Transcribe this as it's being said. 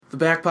The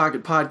Back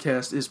Pocket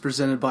Podcast is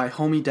presented by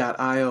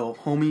Homie.io.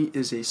 Homie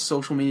is a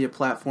social media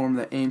platform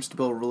that aims to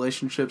build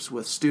relationships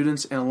with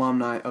students and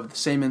alumni of the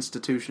same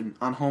institution.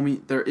 On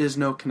Homie, there is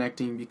no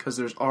connecting because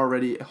there's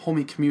already a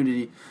Homie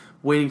community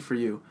waiting for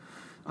you.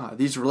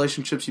 These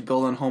relationships you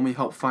build on Homie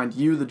help find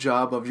you the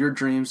job of your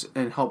dreams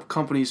and help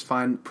companies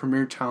find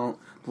premier talent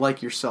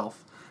like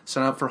yourself.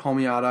 Sign up for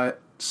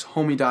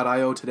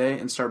Homie.io today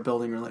and start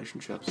building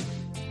relationships.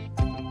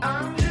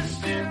 I'm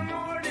just an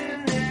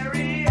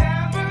ordinary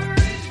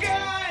average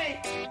guy.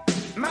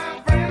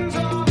 My friends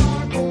all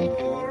are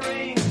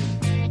boring,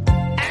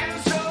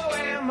 and so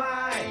am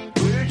I.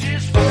 We're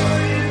just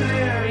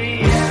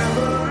ordinary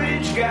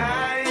average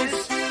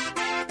guys.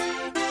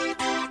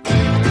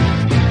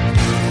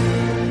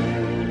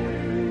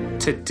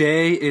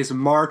 Today is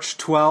March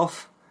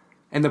 12th,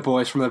 and the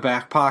boys from the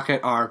Back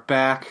Pocket are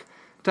back.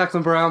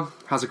 Declan Brown,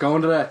 how's it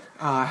going today?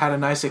 Had a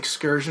nice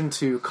excursion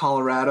to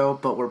Colorado,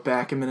 but we're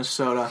back in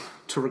Minnesota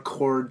to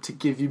record, to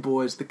give you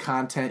boys the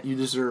content you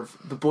deserve.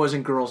 The boys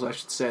and girls, I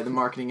should say, the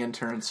marketing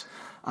interns,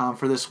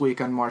 for this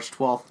week on March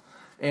 12th.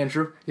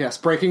 Andrew? Yes,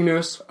 breaking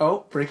news.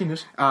 Oh, breaking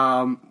news.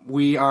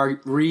 We are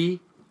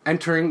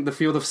re-entering the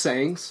field of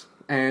sayings,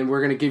 and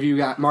we're going to give you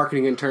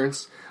marketing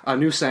interns a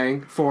new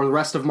saying for the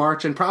rest of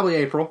March and probably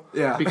April.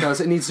 Yeah.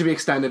 Because it needs to be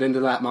extended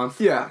into that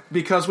month. Yeah,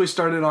 because we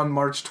started on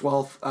March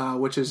 12th,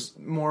 which is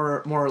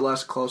more or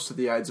less close to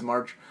the Ides of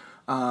March.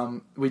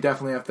 We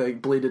definitely have to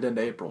bleed it into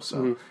April,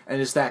 so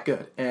and it's that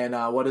good. And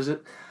what is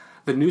it?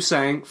 The new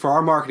saying for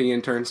our marketing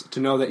interns to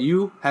know that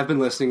you have been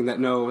listening,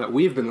 that know that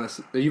we've been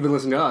listening, that you've been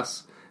listening to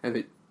us, and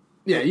that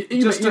you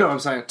know what I'm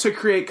saying. To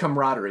create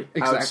camaraderie,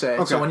 exactly. I would say.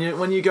 Okay. So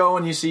when you go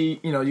and you see,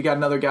 you got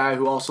another guy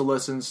who also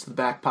listens to the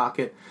Back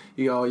Pocket,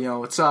 you go,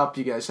 what's up?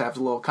 You guys have a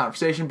little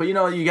conversation, but you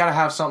got to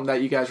have something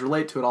that you guys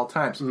relate to at all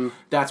times. Mm-hmm.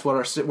 That's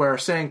what where our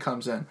saying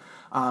comes in.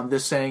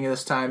 This saying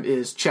this time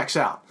is checks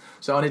out.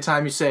 So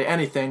anytime you say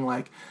anything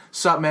like,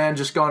 sup man,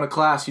 just going to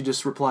class, you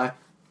just reply,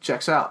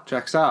 checks out.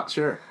 Checks out.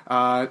 Sure.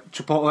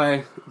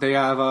 Chipotle, they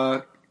have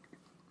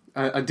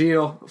a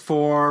deal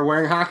for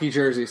wearing hockey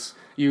jerseys.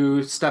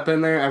 You step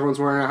in there, everyone's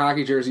wearing a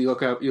hockey jersey, you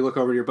look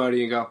over to your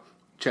buddy and go,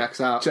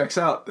 checks out. Checks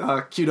out.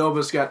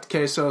 Qdoba's got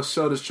queso,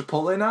 so does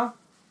Chipotle now.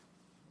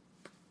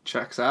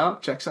 Checks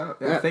out. Checks out.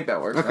 Yeah, I think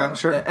that works. Okay,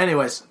 sure.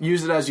 Anyways,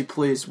 use it as you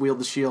please. Wield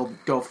the shield.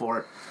 Go for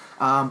it.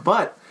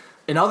 But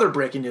in other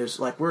breaking news,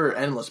 like we're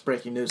endless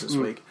breaking news this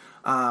week,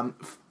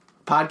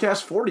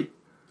 podcast 40.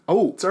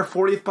 Oh. It's our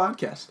 40th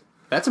podcast.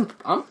 That's,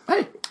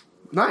 hey,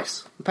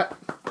 nice.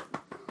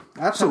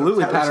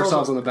 Absolutely pat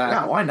ourselves on the back.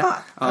 Yeah, why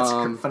not? That's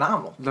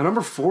phenomenal. The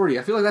number 40,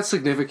 I feel like that's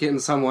significant in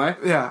some way.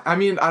 Yeah, I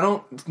mean, I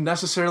don't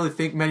necessarily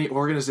think many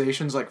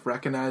organizations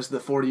recognize the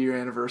 40-year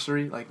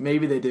anniversary. Like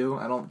maybe they do.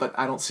 But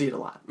I don't see it a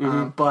lot.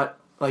 Mm-hmm. But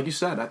like you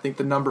said, I think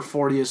the number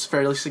 40 is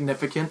fairly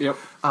significant. Yep.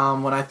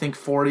 When I think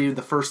 40,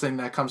 the first thing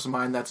that comes to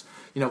mind that's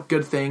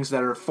good things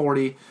that are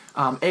 40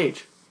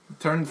 age.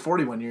 Turn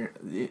 40 when you're.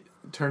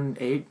 Turn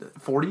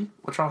 40?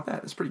 What's wrong with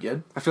that? It's pretty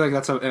good. I feel like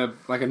that's a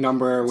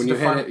number. When you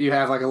hit it, you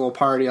have like a little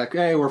party, like,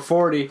 hey, we're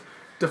 40.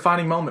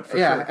 Defining moment for sure.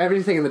 Yeah,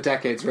 everything in the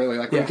decades, really.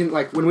 Like,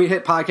 when we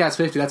hit podcast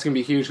 50, that's going to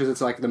be huge because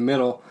it's like the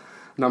middle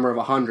number of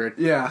 100.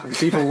 Yeah. And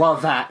people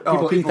love that.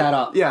 People eat that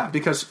up. Yeah,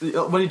 because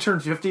when you turn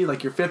 50,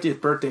 like your 50th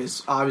birthday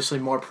is obviously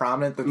more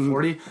prominent than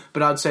 40,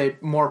 but I'd say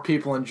more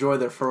people enjoy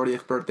their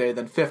 40th birthday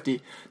than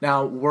 50.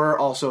 Now, we're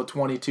also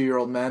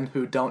 22-year-old men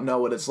who don't know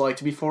what it's like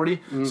to be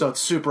 40, so it's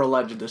super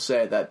legend to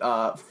say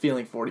that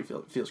feeling 40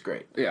 feels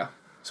great. Yeah.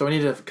 So we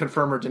need to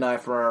confirm or deny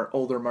for our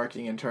older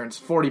marketing interns,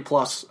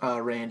 40-plus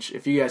range.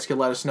 If you guys could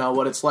let us know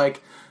what it's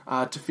like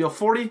to feel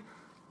 40,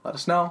 let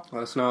us know.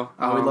 Let us know.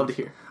 We'd love to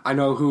hear. I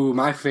know who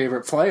my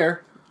favorite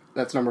player,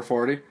 that's number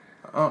 40,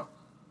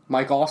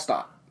 Mike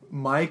Allstott.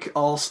 Mike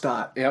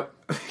Allstott. Yep.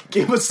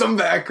 Give us some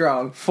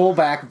background.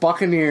 Fullback,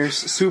 Buccaneers,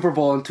 Super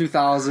Bowl in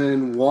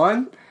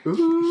 2001.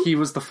 Ooh. He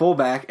was the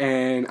fullback,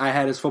 and I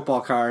had his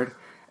football card,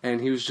 and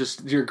he was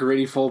just your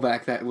gritty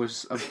fullback that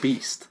was a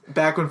beast.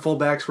 Back when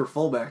fullbacks were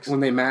fullbacks.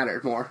 When they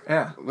mattered more.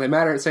 Yeah. They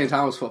mattered at St.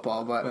 Thomas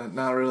football, but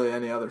not really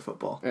any other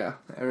football. Yeah.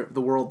 The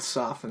world's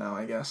soft now,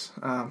 I guess.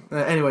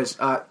 Anyways,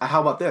 how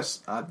about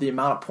this? The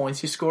amount of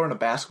points you score in a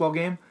basketball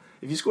game,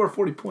 if you score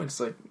 40 points,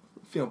 like,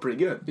 feeling pretty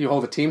good. You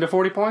hold a team to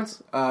 40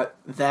 points? Or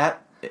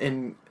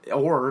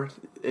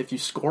if you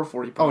score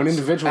 40 points. Oh, an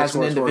individual as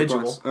an scores 40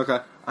 individual. points. Okay.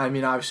 I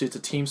mean, obviously it's a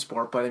team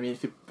sport, but I mean,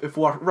 if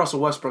Russell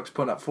Westbrook's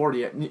putting up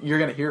 40, you're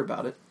going to hear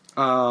about it.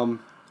 Well,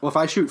 if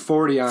I shoot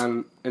 40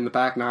 in the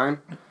back nine,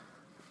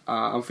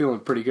 I'm feeling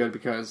pretty good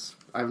because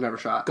I've never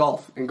shot.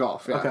 In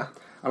golf, yeah. Okay.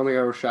 I don't think I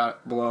ever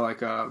shot below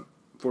like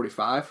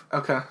 45.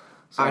 Okay.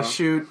 So. I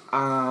shoot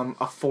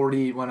a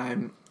 40 when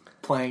I'm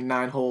playing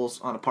 9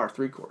 holes on a par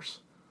 3 course.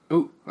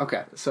 Ooh,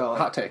 okay. So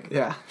hot take.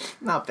 Yeah.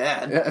 Not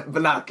bad,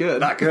 but not good.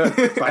 Not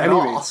good by any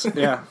means.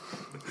 Yeah.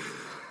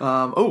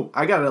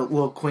 I got a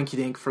little quinky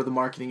dink for the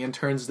marketing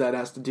interns that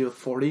has to do with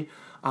 40.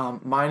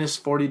 Minus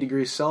 40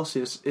 degrees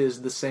Celsius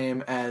is the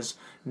same as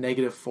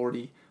negative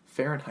 40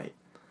 Fahrenheit.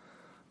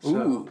 So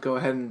Ooh. go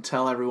ahead and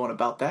tell everyone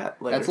about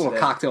that later. That's a little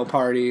today. cocktail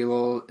party, a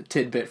little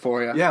tidbit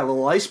for you. Yeah, a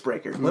little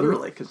icebreaker,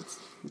 literally, because it's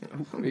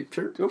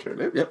sure.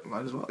 Yep.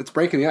 Might as well. It's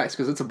breaking the ice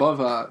because it's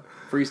above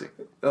freezing.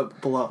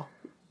 Below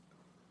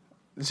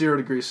 0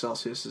 degrees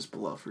Celsius is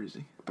below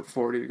freezing. But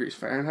 40 degrees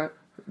Fahrenheit.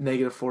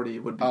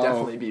 -40 would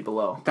definitely be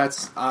below.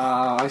 That's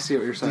I see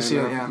what you're saying. You see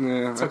it? now.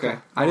 Yeah. It's okay.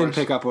 I No didn't worries.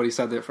 pick up what he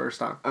said the first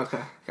time.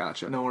 Okay,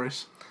 Gotcha. no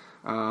worries.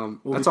 We'll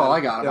That's be all better. I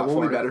got. Yeah, about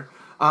we'll be 40. better.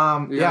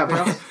 You Yeah, got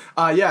anything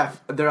else? yeah.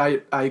 There,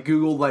 I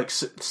googled like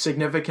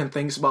significant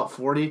things about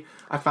 40.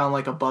 I found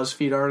like a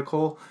BuzzFeed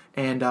article,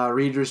 and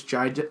Reader's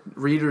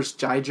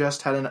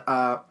Digest had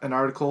an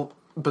article,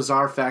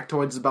 bizarre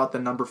factoids about the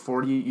number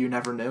 40 you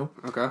never knew.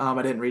 Okay.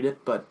 I didn't read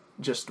it, but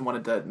just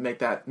wanted to make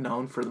that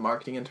known for the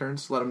marketing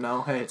interns. Let them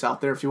know, hey, it's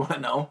out there if you want to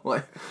know.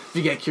 Like, if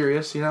you get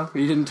curious, you know.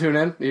 You didn't tune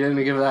in? You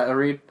didn't give that a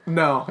read?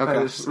 No. I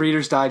Okay. just-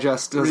 Reader's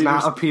Digest does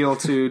not appeal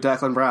to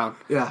Declan Brown.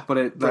 Yeah.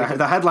 But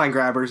the headline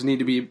grabbers needed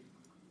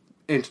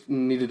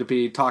to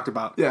be talked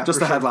about. yeah, Just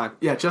for the sure. headline.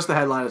 Yeah, just the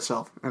headline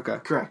itself. Okay.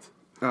 Correct.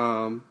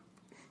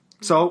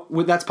 So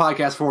that's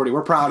podcast 40.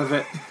 We're proud of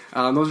it.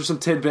 Those are some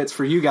tidbits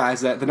for you guys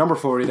that the number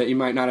 40 that you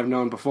might not have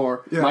known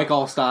before. Yeah. Mike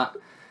Allstott,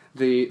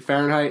 the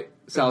Fahrenheit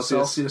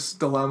Celsius.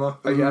 dilemma,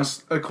 I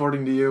guess,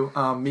 according to you.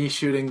 Me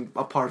shooting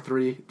a par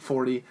 3,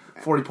 40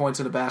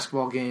 points in a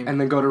basketball game. And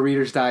then go to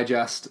Reader's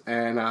Digest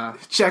and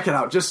Check it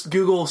out. Just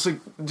Google,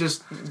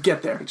 just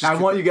get there. I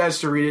want you guys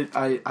to read it.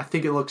 I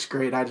think it looks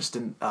great. I just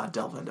didn't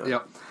delve into it.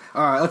 yep.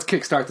 All right, let's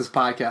kickstart this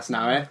podcast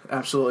now, eh?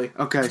 Absolutely.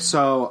 Okay,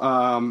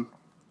 so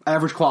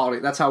average quality.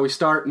 That's how we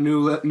start.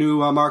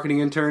 New marketing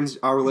interns,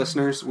 our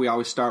listeners, we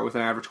always start with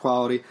an average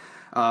quality.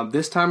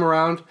 This time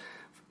around,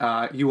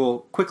 you will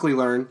quickly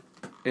learn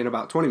in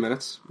about 20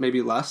 minutes,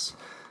 maybe less,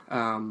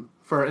 For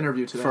our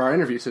interview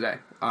today.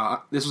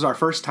 This was our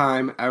first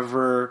time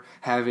ever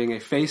having a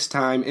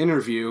FaceTime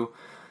interview,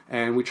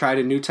 and we tried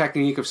a new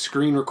technique of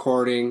screen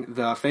recording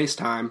the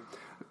FaceTime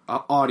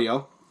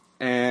audio,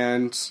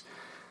 and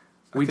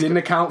we didn't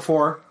account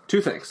for two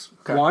things.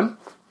 Okay. One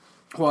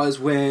was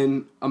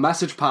when a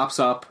message pops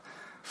up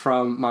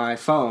from my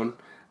phone,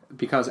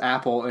 because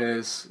Apple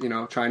is,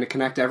 trying to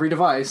connect every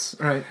device.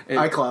 Right.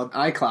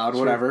 iCloud,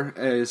 whatever,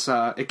 is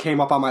it came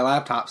up on my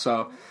laptop.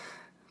 So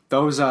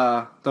those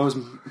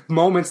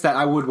moments that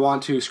I would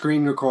want to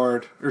screen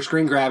record or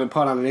screen grab and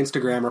put on an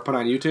Instagram or put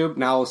on YouTube,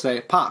 now will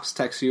say, Pops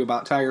texts you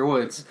about Tiger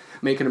Woods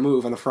making a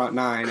move on the front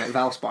nine at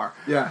Valspar.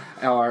 Yeah.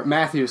 Or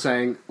Matthew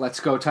saying, let's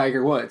go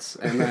Tiger Woods.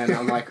 And then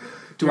I'm like,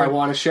 do I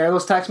want to share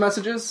those text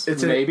messages?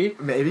 Maybe.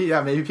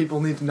 Maybe people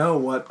need to know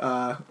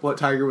what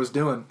Tiger was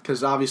doing,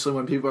 because obviously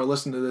when people are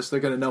listening to this, they're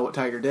going to know what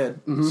Tiger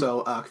did. Mm-hmm.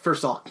 So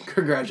first of all,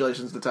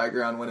 congratulations to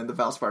Tiger on winning the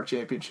Valspar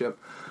Championship.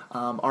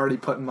 Already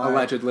putting my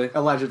allegedly,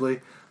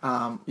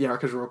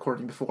 because we're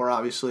recording before,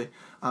 obviously.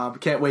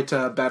 Can't wait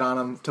to bet on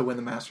him to win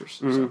the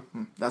Masters.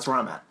 Mm-hmm. So that's where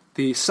I'm at.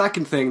 The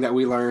second thing that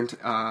we learned,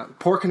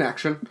 poor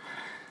connection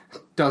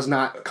does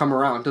not come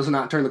around, does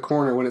not turn the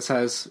corner when it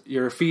says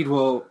your feed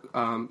will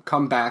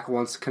come back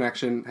once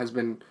connection has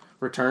been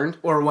returned.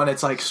 Or when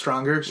it's like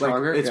stronger.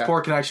 Like, it's yeah.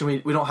 poor connection.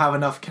 We don't have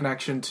enough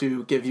connection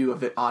to give you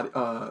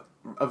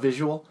a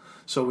visual.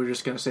 So we're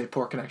just going to say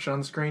poor connection on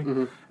the screen.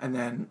 Mm-hmm. And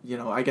then,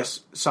 I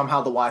guess somehow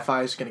the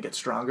Wi-Fi is going to get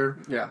stronger.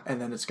 Yeah.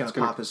 And then it's going to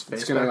pop his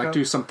face It's going to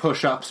do some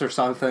push-ups or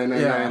something,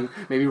 and then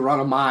maybe run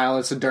a mile,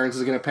 and Endurance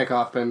is going to pick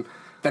up, and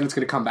then it's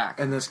going to come back.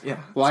 And this,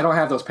 yeah. Well, I don't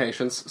have those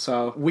patience,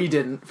 so... We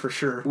didn't, for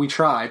sure. We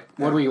tried.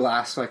 What did we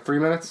last, 3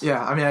 minutes?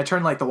 Yeah, I mean, I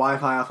turned, the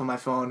Wi-Fi off on my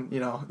phone,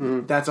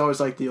 That's always,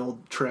 the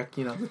old trick,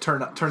 the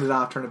turn it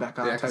off, turn it back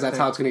on. Yeah, because that's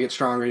how it's going to get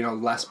stronger,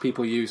 less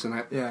people using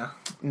it. Yeah,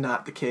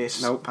 not the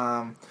case. Nope.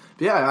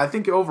 Yeah, I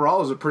think overall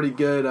it was a pretty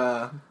good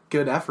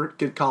effort,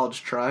 good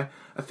college try.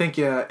 I think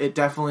it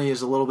definitely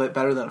is a little bit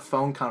better than a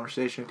phone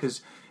conversation,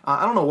 because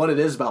I don't know what it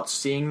is about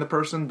seeing the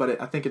person,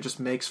 but I think it just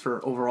makes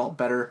for overall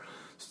better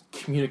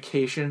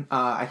communication.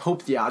 I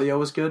hope the audio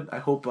was good. I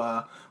hope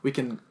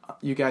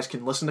you guys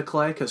can listen to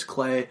Clay, because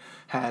Clay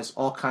has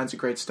all kinds of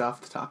great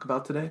stuff to talk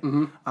about today.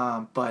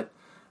 Mm-hmm. But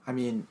I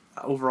mean,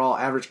 overall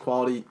average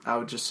quality, I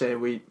would just say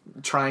we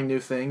trying new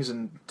things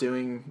and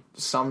doing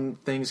some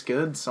things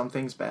good, some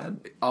things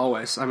bad.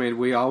 Always. I mean,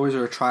 we always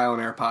are a trial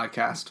and error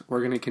podcast.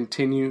 We're going to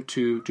continue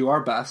to do our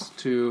best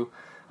to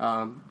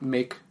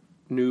make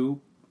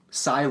new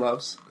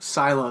silos.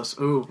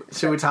 Ooh,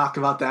 should we talk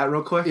about that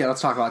real quick? Yeah,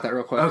 let's talk about that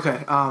real quick.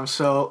 Okay.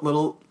 So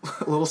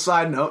little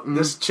side note. Mm-hmm.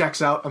 This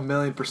checks out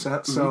 1,000,000%.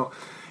 Mm-hmm. So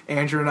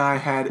Andrew and I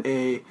had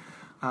a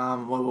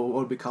what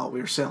would we call it? We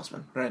were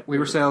salesmen, right? We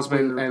were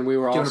salesmen, and we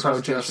were also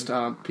just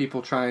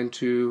people trying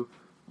to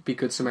be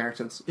good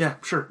Samaritans. Yeah,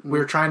 sure. Mm-hmm. We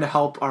were trying to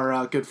help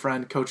our good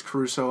friend Coach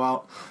Caruso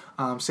out,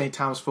 St.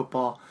 Thomas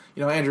football.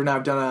 Andrew and I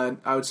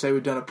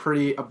we've done a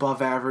pretty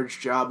above average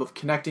job of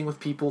connecting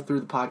with people through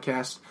the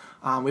podcast.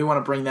 We want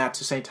to bring that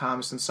to St.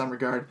 Thomas in some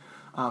regard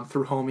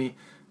through Homie.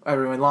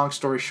 Everyone, long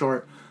story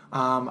short,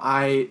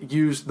 I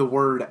used the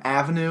word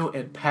avenue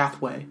and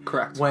pathway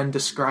correct when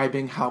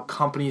describing how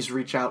companies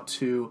reach out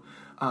to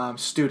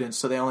students.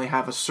 So they only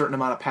have a certain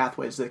amount of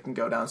pathways they can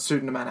go down, a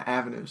certain amount of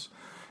avenues.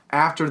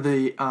 after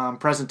the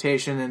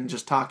presentation and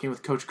just talking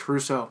with Coach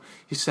Caruso,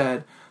 he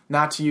said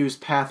not to use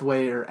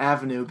pathway or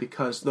avenue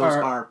because those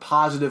are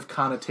positive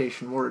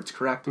connotation words,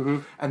 correct? Mm-hmm.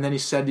 And then he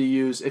said to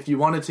use, if you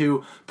wanted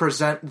to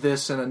present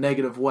this in a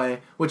negative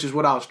way, which is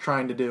what I was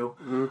trying to do,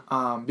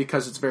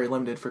 because it's very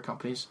limited for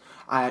companies,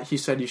 he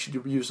said you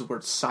should use the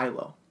word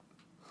silo.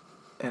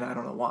 And I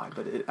don't know why,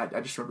 but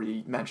I just remember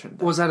he mentioned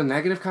that. Was that a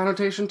negative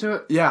connotation to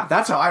it? Yeah,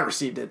 that's how I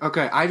received it.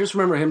 Okay, I just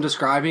remember him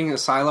describing a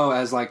silo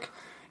as like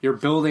you're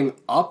building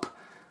up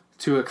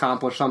to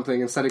accomplish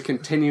something instead of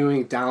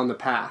continuing down the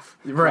path.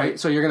 Right.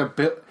 So you're going to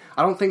build...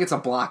 I don't think it's a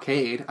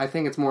blockade. I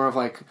think it's more of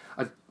like...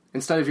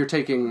 instead of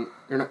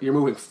you're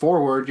moving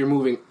forward,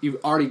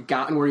 you've already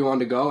gotten where you wanted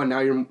to go, and now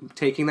you're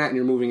taking that and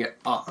you're moving it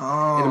up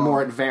in a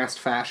more advanced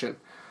fashion.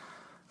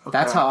 Okay.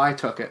 That's how I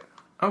took it.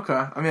 Okay.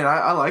 I mean,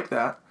 I like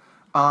that.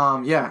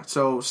 Yeah,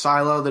 so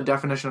silo, the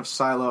definition of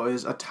silo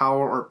is a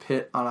tower or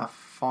pit on a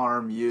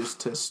farm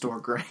used to store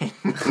grain.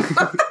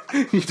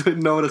 You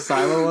didn't know what a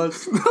silo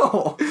was?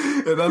 No.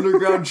 An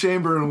underground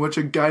chamber in which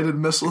a guided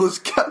missile is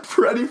kept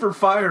ready for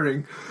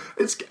firing.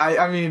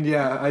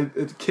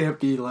 It can't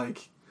be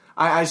like...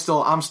 I'm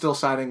still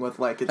siding with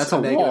like... That's a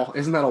wall.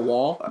 Isn't that a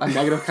wall? A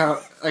negative kind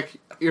of... Like,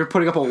 you're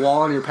putting up a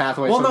wall on your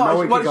pathway no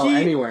one can go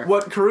anywhere.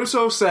 What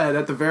Caruso said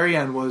at the very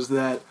end was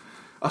that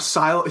a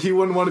silo... He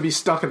wouldn't want to be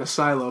stuck in a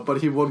silo,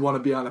 but he would want to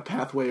be on a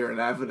pathway or an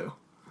avenue.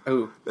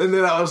 Ooh. And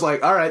then I was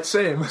like, all right,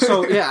 same.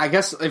 So, yeah, I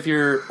guess if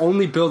you're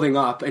only building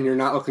up and you're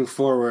not looking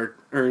forward,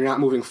 or you're not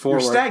moving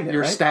forward...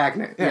 You're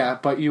stagnant, yeah.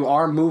 But you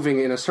are moving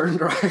in a certain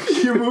direction.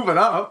 You're moving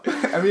up.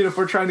 I mean, if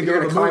we're trying to go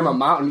to climb a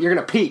mountain, you're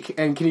going to peak,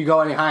 and can you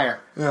go any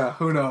higher? Yeah,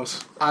 who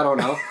knows? I don't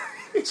know.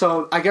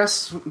 So, I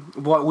guess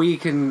what we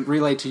can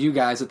relate to you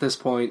guys at this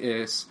point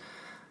is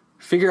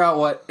figure out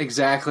what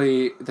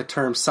exactly the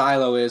term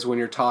silo is when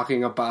you're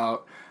talking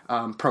about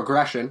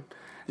progression.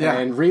 Yeah.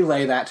 And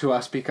relay that to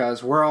us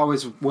because we're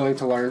always willing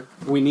to learn.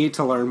 We need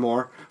to learn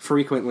more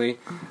frequently,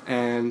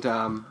 and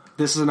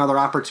this is another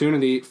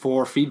opportunity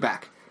for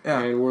feedback.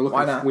 Yeah. And we're looking.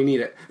 Why not? We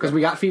need it because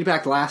we got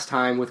feedback last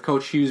time with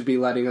Coach Hughesby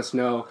letting us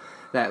know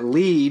that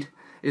lead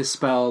is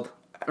spelled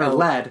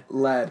lead.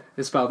 Lead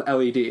is spelled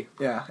LED.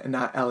 Yeah, and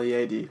not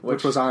LEAD,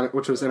 which was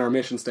in our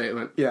mission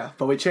statement. Yeah,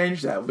 but we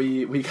changed that.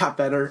 We got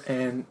better,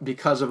 and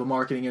because of a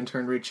marketing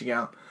intern reaching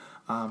out.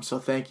 So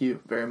thank you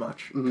very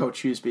much,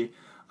 Coach Hughesby.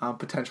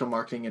 Potential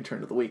marketing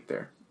intern of the week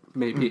there.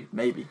 Maybe.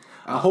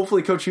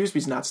 Hopefully Coach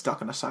Hughesby's not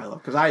stuck in a silo,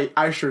 because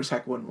I sure as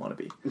heck wouldn't want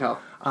to be. No.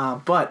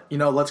 But,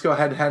 let's go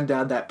ahead and head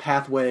down that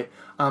pathway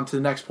to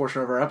the next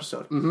portion of our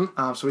episode.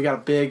 Mm-hmm. So we got a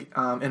big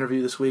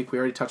interview this week. We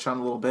already touched on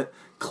it a little bit.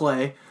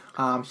 Clay,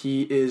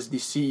 he is the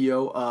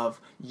CEO of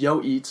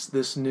Yo Eats,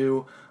 this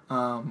new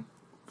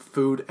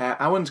food app.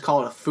 I wouldn't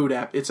call it a food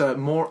app.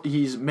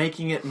 He's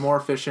making it more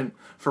efficient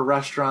for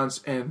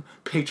restaurants and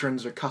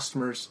patrons or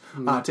customers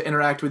to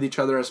interact with each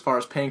other as far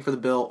as paying for the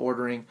bill,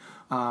 ordering,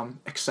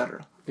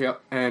 etc.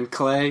 Yep. And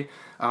Clay,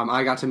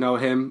 I got to know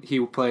him. He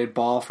played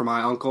ball for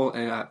my uncle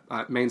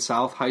at Maine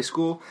South High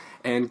School.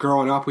 And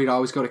growing up, we'd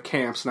always go to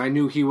camps. And I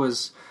knew he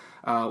was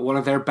one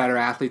of their better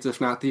athletes, if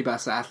not the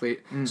best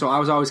athlete. So I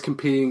was always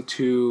competing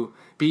to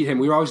beat him.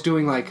 We were always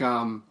doing like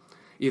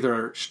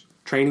either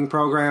training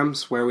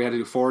programs where we had to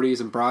do 40s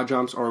and broad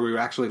jumps, or we were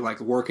actually like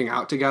working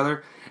out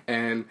together.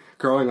 And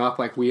growing up,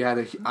 like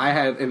I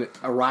had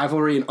a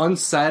rivalry, an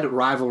unsaid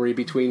rivalry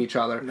between each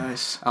other.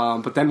 Nice.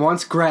 But then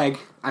once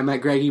I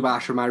met Greg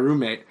Ebosher, my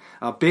roommate,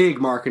 a big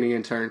marketing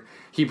intern.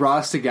 He brought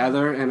us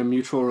together in a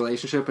mutual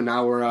relationship, and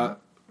now we're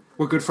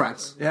good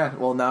friends. Yeah.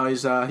 Well, now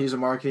he's a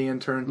marketing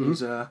intern.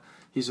 Mm-hmm.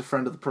 He's a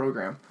friend of the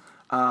program.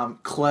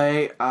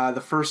 Clay.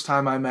 The first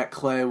time I met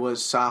Clay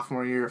was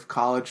sophomore year of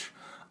college.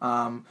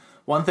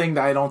 One thing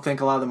that I don't think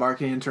a lot of the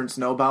marketing interns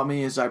know about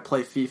me is I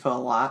play FIFA a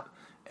lot.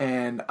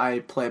 And I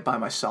play it by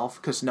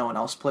myself because no one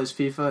else plays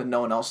FIFA and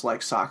no one else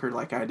likes soccer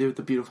like I do. It's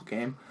a beautiful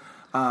game.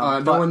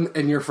 No one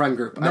in your friend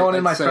group. No one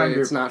in my friend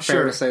group. It's not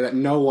fair to say that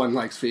no one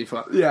likes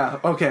FIFA. Yeah,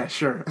 okay,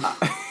 sure.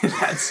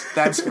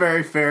 That's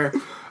very fair.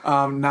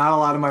 Not a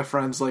lot of my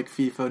friends like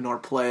FIFA nor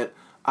play it,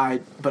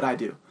 but I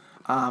do.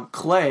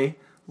 Clay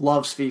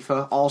loves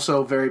FIFA,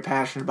 also very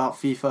passionate about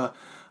FIFA.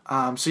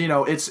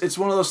 So, it's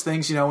one of those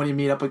things, when you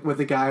meet up with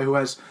a guy who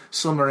has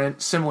similar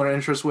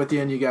interests with you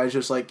and you guys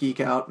just, like,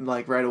 geek out,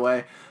 like, right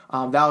away.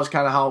 That was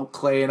kind of how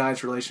Clay and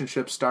I's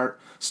relationship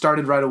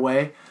started right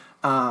away.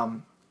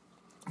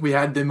 We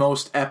had the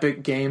most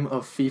epic game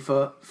of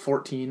FIFA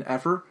 14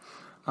 ever.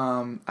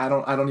 I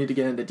don't need to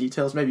get into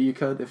details. Maybe you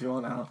could if you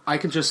want. I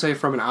can just say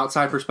from an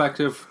outside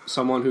perspective,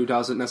 someone who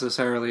doesn't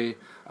necessarily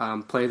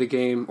play the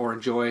game or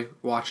enjoy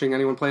watching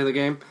anyone play the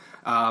game,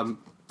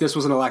 this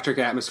was an electric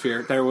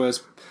atmosphere. There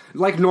was,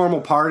 like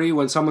normal party,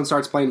 when someone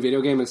starts playing video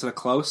game instead of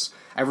close,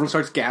 everyone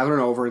starts gathering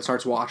over and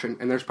starts watching.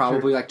 And there's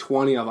probably like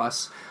 20 of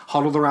us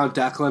huddled around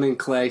Declan and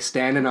Clay,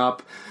 standing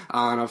up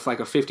on a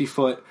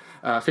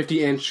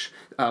 50-inch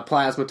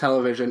plasma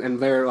television, and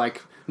they're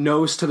like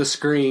nose to the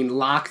screen,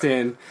 locked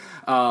in.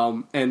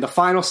 And the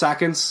final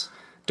seconds,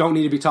 don't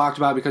need to be talked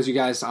about because you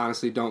guys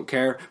honestly don't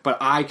care. But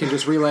I can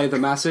just relay the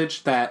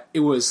message that it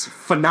was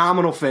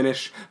phenomenal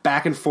finish,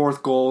 back and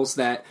forth goals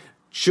that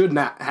should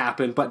not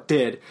happen, but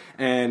did.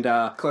 And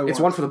it's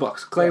one for the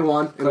books. Clay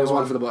won, and it was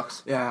one for the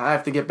books. Yeah, I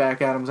have to get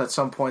back at him at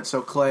some point.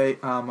 So, Clay,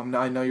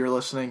 I know you're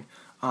listening.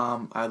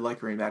 I'd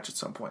like a rematch at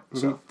some point.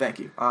 So, thank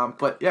you.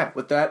 But, yeah,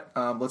 with that,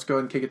 let's go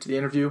ahead and kick it to the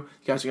interview.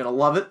 You guys are going to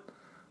love it.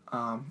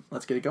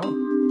 Let's get it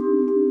going.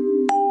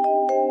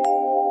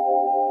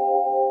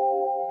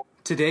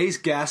 Today's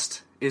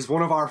guest is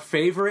one of our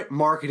favorite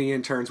marketing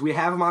interns. We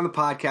have him on the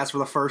podcast for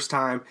the first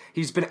time.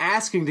 He's been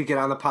asking to get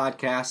on the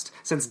podcast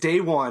since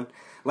day one.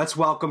 Let's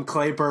welcome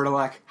Clay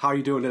Burdelik. How are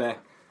you doing today?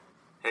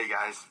 Hey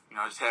guys,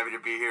 just happy to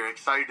be here,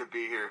 excited to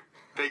be here.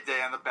 Big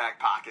day on the back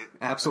pocket.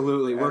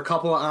 Absolutely. We're a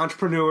couple of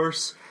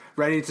entrepreneurs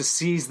ready to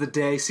seize the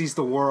day, seize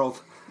the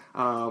world.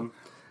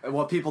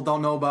 What people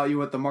don't know about you,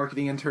 what the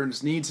marketing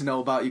interns need to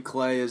know about you,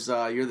 Clay, is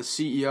you're the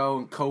CEO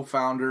and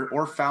co-founder,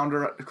 or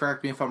founder,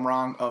 correct me if I'm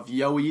wrong, of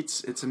Yo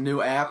Eats. It's a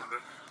new app.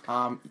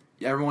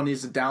 Everyone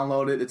needs to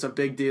download it. It's a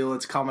big deal.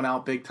 It's coming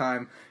out big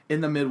time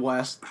in the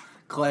Midwest.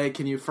 Clay,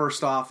 can you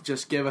first off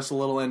just give us a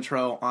little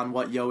intro on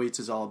what Yo Eats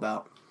is all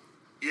about?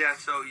 Yeah,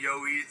 so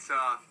Yo Eats,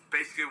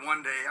 basically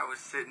one day I was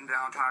sitting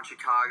downtown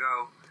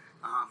Chicago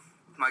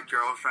with my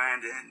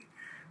girlfriend, and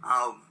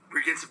we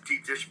were getting some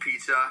deep dish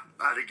pizza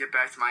to get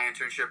back to my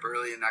internship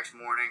early the next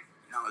morning.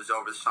 It was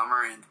over the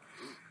summer, and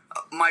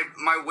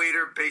my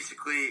waiter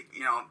basically,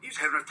 he was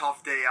having a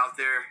tough day out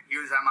there. He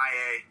was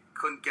MIA,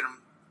 couldn't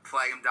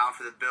flag him down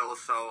for the bill,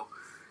 so,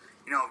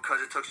 because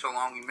it took so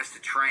long, we missed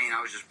the train.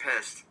 I was just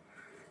pissed.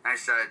 And I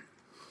said,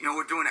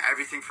 we're doing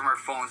everything from our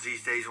phones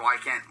these days. Why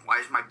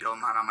is my bill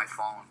not on my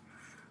phone?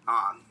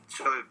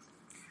 So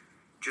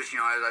just, as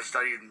I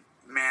studied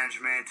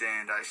management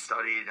and I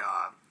studied,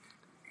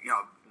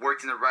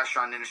 worked in the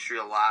restaurant industry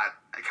a lot,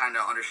 I kind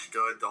of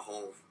understood the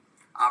whole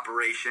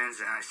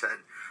operations. And I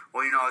said,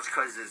 well, it's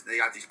because they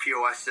got these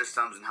POS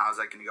systems, and how's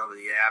that going to go to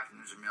the app?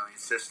 And there's a million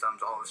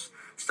systems, all this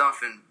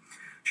stuff. And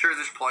sure,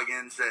 there's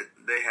plugins that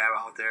they have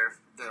out there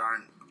that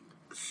aren't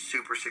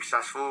super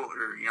successful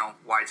or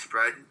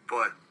widespread,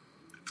 but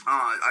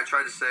I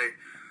try to say,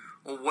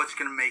 well, what's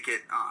going to make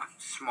it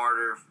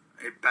smarter,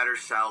 a better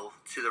sell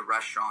to the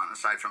restaurant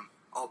aside from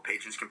all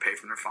patrons can pay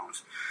from their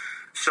phones.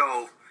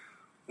 So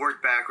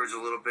work backwards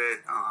a little bit.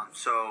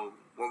 So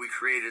what we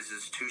created is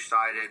this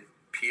two-sided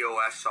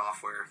POS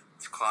software.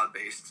 It's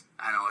cloud-based.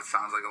 I know it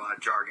sounds like a lot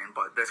of jargon,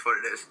 but that's what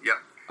it is.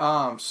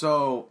 Yep.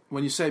 So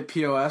when you say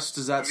POS,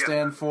 does that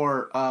stand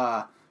for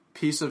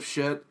piece of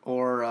shit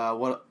or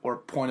or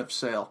point of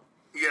sale?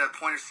 Yeah,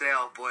 point of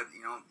sale, but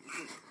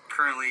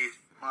currently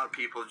a lot of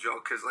people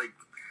joke because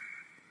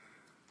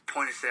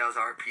point of sales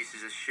are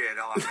pieces of shit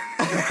often.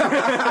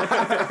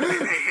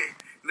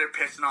 They're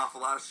pissing off a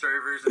lot of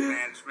servers and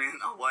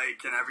management alike,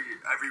 and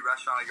every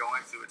restaurant I go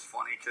into, it's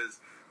funny because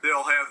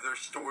they'll have their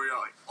story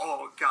like,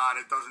 oh god,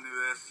 it doesn't do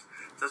this,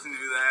 doesn't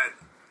do that,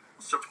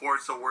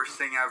 support's the worst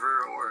thing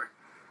ever, or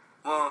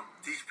well,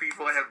 these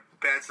people have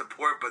bad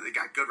support but they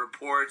got good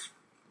reports,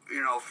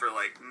 for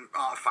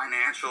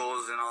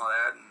financials and all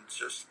that, and it's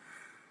just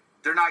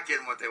they're not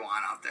getting what they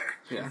want out there.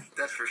 Yeah,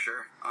 that's for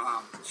sure.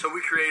 So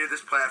we created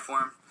this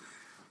platform.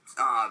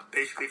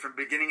 Basically, from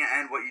beginning to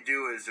end, what you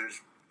do is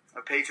there's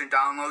a patron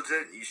downloads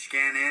it, you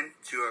scan in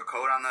to a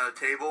code on the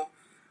table,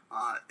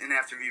 and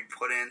after you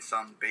put in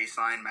some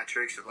baseline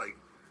metrics of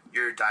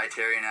your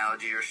dietary and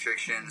allergy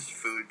restrictions,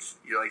 foods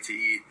you like to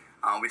eat,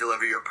 we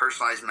deliver you a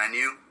personalized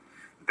menu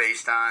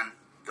based on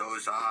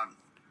those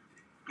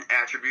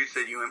attributes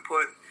that you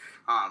input.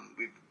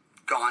 We've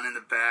gone in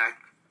the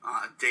back,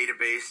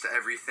 database to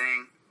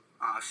everything,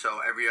 so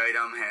every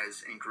item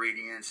has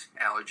ingredients,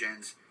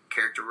 allergens,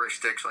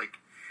 characteristics. Like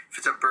if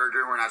it's a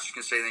burger, we're not just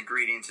going to say the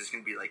ingredients. It's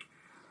going to be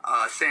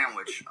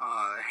sandwich,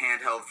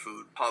 handheld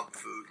food, pub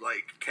food,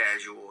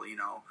 casual,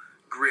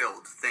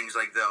 grilled, things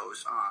like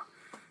those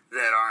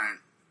that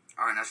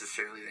aren't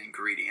necessarily the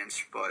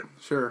ingredients, but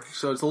sure.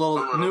 So it's a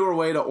little newer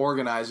way to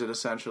organize it,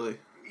 essentially.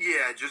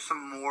 Yeah, just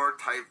some more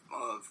type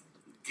of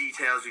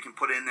details we can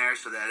put in there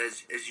so that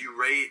as you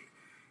rate,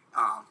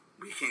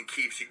 we can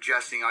keep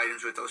suggesting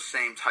items with those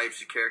same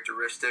types of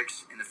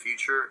characteristics in the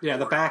future. Yeah,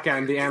 the back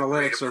end, the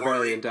analytics are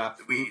very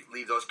in-depth. We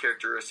leave those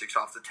characteristics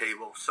off the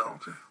table. So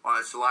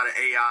it's a lot of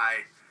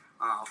AI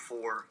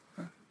for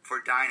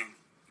dining.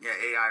 Yeah,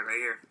 AI right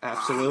here.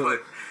 Absolutely.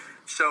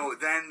 So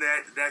then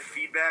that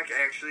feedback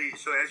actually,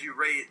 so as you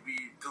rate,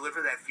 we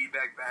deliver that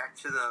feedback back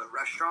to the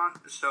restaurant.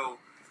 So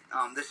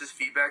this is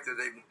feedback that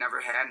they've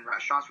never had in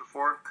restaurants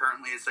before.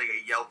 Currently, it's like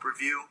a Yelp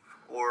review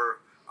or,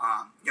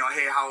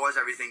 hey, how was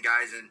everything,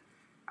 guys? And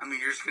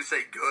you're just going to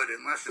say good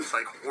unless it's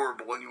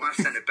horrible and you want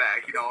to send it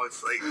back.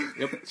 It's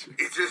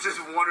it's just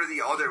one or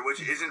the other, which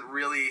isn't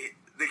really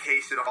the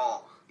case at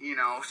all.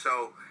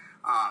 So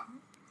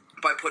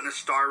by putting a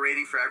star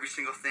rating for every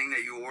single thing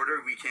that you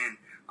order, we can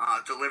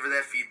deliver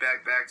that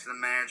feedback back to the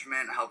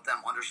management and help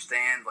them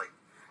understand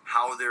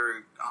how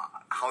their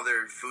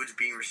food's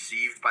being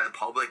received by the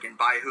public and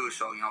by who.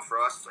 So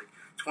for us,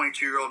 it's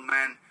 22-year-old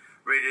men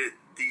rated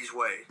these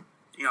way.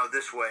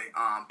 this way.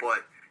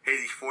 But hey,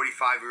 these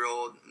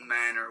 45-year-old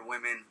men or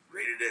women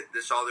rated it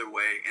this other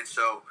way, and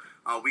so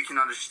we can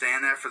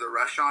understand that for the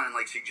restaurant and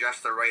like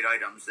suggest the right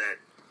items that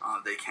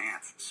they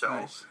can't. So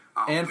Nice.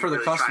 And we for the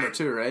really try customer and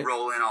too, right?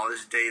 roll in all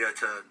this data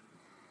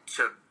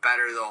to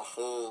better the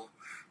whole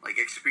like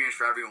experience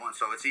for everyone.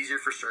 So it's easier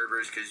for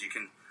servers because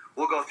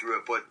we'll go through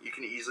it, but you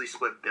can easily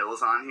split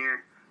bills on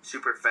here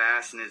super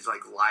fast, and it's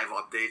like live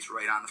updates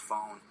right on the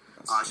phone.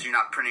 So you're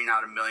not printing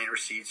out a million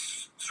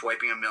receipts,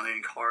 swiping a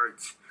million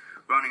cards,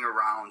 running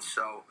around.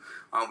 So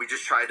we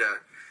just try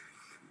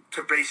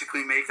to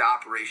basically make the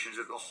operations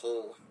of the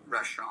whole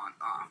restaurant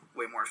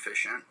way more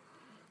efficient.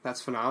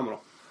 That's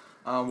phenomenal.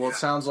 Well, it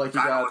sounds like you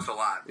I know got. it's a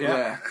lot.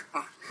 Yeah.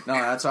 No,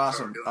 that's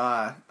awesome. That's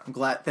what I'm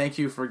glad. Thank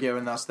you for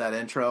giving us that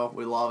intro.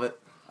 We love it.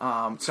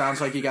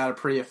 Sounds like you got a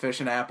pretty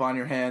efficient app on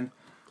your hand.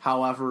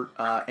 However,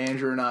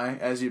 Andrew and I,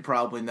 as you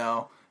probably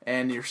know,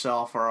 and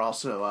yourself are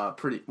also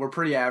we're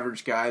pretty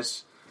average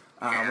guys.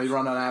 We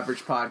run an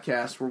average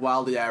podcast. We're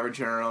wildly average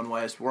in our own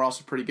ways. We're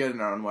also pretty good in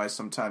our own ways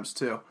sometimes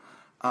too.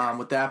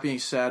 With that being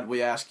said,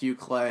 we ask you,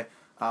 Clay,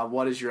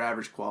 what is your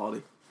average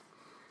quality?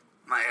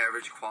 My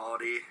average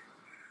quality,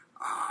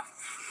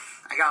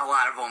 I got a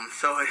lot of them,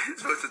 so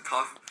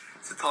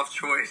it's a tough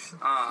choice.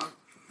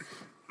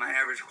 My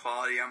average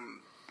quality,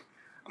 I'm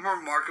a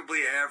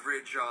remarkably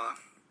average.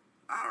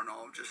 I don't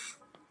know, just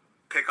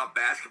pick up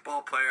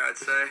basketball player, I'd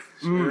say.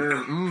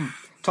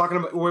 Talking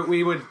about,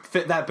 we would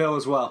fit that bill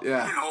as well.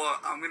 Yeah.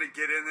 I'm gonna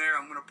get in there.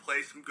 I'm gonna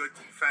play some good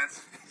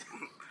defense.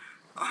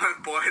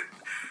 but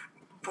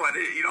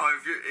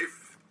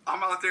if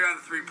I'm out there on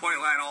the 3-point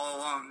line all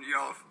alone,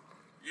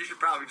 you should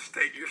probably just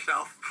take it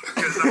yourself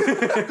because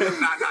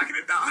I'm not knocking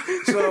it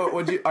down.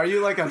 So, are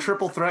you like a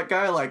triple threat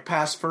guy, like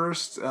pass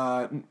first?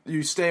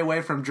 You stay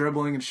away from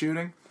dribbling and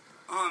shooting?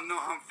 No,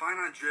 I'm fine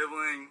on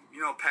dribbling.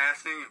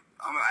 Passing.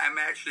 I'm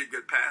actually a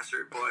good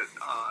passer, but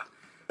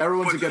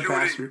Everyone's but a good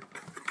shooting, passer.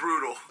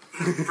 Brutal.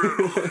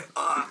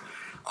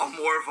 I'm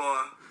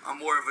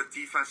more of a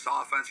defense to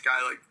offense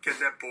guy. Like get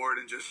that board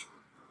and just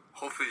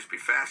hopefully just be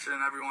faster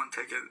than everyone.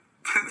 Take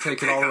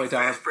it all the way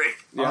down. Fast break.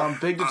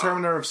 Big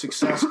determiner of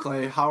success,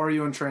 Clay. How are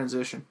you in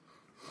transition?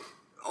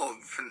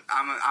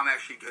 I'm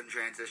actually good in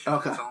transition.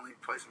 Okay. That's the only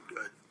place I'm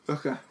good.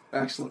 Okay,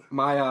 excellent.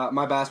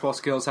 My basketball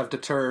skills have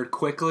deterred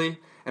quickly,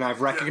 and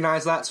I've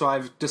recognized that, so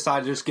I've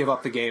decided to just give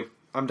up the game.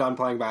 I'm done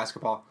playing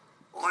basketball.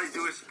 All I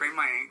do is sprain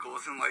my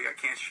ankles and I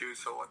can't shoot.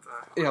 So what the?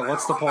 Yeah,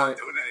 what's the I'm point? not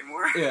doing it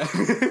anymore.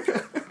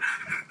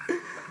 Yeah.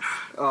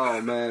 Oh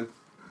man.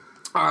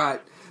 All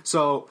right.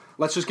 So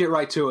let's just get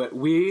right to it.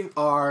 We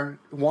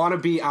want to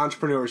be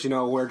entrepreneurs.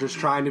 We're just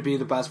trying to be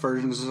the best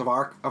versions of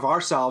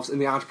ourselves in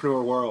the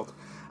entrepreneur world.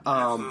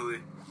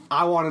 Absolutely.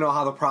 I want to know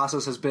how the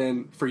process has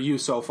been for you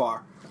so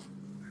far.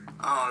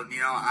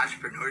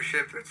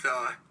 Entrepreneurship.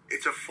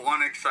 It's a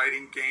fun,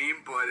 exciting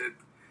game, but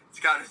it's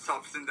got its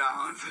ups and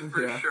downs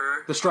for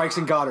sure. The strikes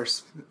and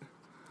gutters.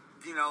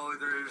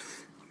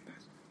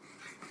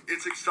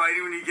 It's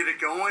exciting when you get it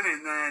going,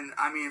 and then,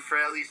 for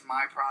at least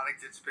my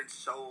product, it's been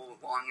so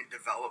long in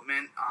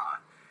development.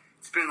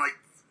 It's been,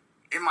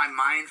 in my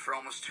mind for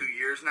almost 2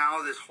 years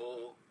now, this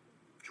whole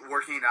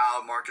working it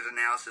out, market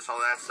analysis, all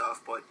that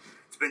stuff, but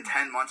it's been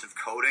 10 months of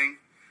coding,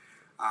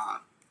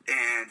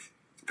 and it's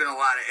been a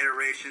lot of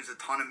iterations, a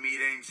ton of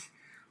meetings,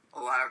 a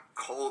lot of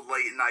cold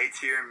late nights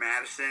here in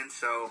Madison,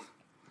 so,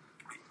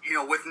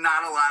 with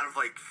not a lot of,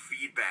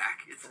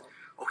 feedback. It's,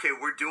 okay,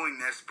 we're doing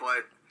this,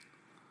 but,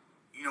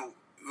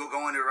 we'll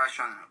go into a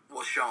restaurant,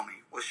 will show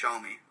me.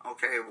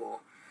 Okay,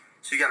 well,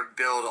 so you got to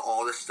build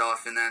all this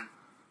stuff, and then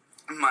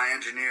my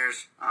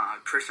engineers,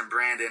 Chris and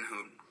Brandon,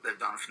 who they've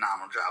done a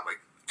phenomenal job,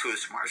 two of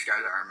the smartest guys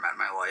I've ever met in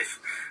my life.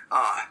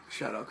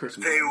 Shout out Chris.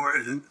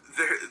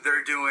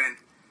 They're doing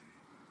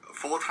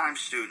full-time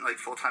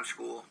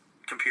school,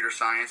 computer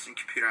science and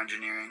computer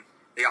engineering.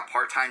 They got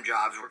part-time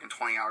jobs working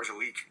 20 hours a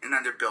week, and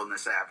then they're building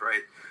this app,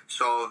 right?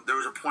 So there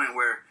was a point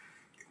where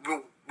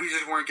we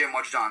just weren't getting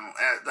much done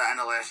at the end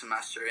of last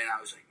semester, and I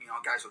was like,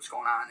 guys, what's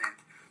going on? And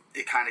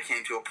it kind of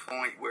came to a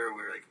point where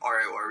we were like, all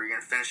right, well, are we going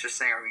to finish this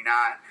thing or are we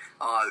not?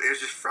 It was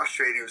just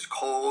frustrating. It was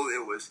cold.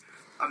 It was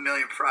a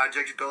million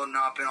projects building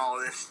up and all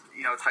this,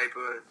 type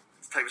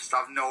of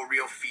stuff. No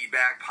real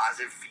feedback,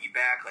 positive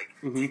feedback,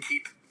 to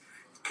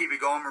keep it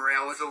going.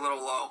 Morale was a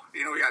little low.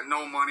 We got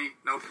no money,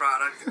 no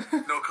product,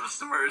 no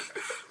customers.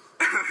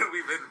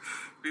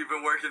 we've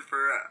been working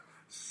for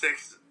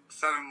 6-7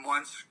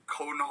 months,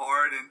 coding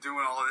hard and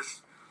doing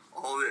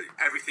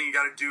everything you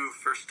got to do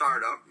for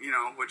startup.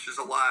 Which is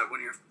a lot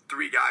when you're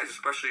 3 guys,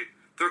 especially.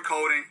 They're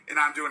coding and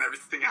I'm doing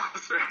everything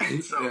else,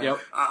 right? So,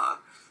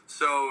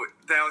 so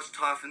that was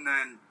tough. And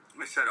then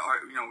I said, all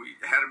right, we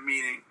had a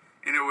meeting,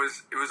 and it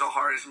was the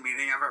hardest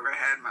meeting I've ever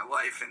had in my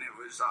life, and it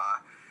was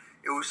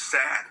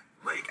sad.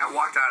 I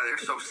walked out of there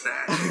so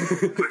sad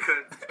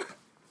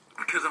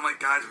because I'm like,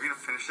 guys, we're gonna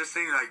finish this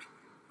thing.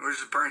 We're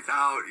just burnt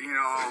out,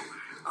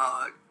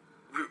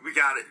 We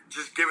got it.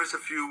 Just give us a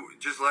few.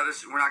 Just let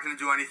us. We're not gonna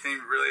do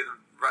anything really the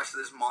rest of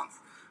this month.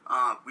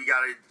 We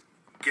got to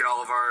get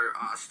all of our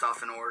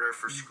stuff in order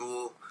for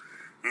school,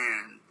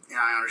 and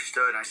I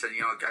understood. And I said,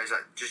 guys,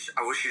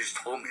 I wish you just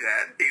told me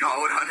that. I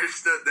would have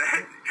understood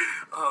that.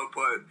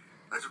 But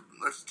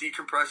let's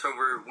decompress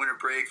over winter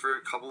break for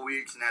a couple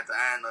weeks, and at the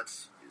end,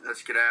 let's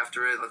get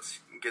after it. Let's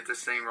get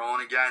this thing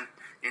rolling again.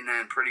 And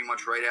then pretty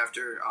much right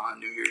after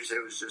New Year's,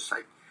 it was just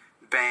like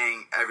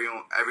bang.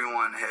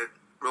 Everyone had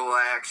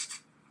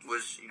relaxed,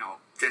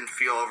 didn't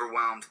feel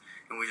overwhelmed,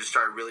 and we just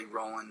started really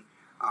rolling.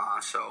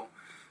 So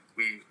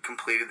we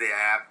completed the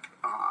app.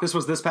 This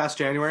was this past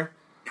January?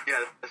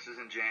 Yeah, this is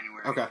in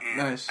January. Okay, and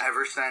nice.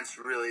 Ever since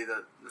really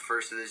the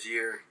first of this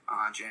year,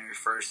 January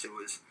 1st, it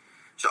was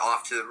just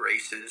off to the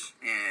races.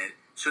 And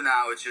so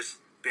now it's just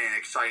been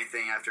exciting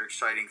thing after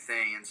exciting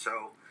thing. And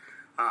so,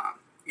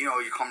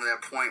 you come to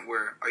that point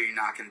where, are you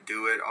not going to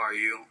do it? Are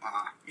you?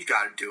 You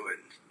got to do it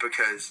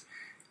because,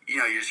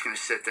 you're just going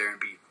to sit there and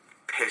be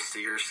pissed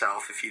at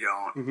yourself if you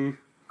don't. Mm-hmm.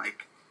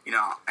 Like,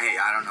 hey,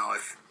 I don't know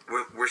if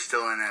we're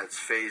still in that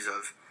phase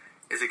of,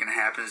 is it going to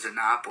happen? Is it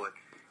not? But,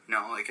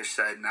 like I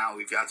said, now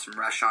we've got some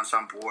restaurants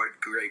on board,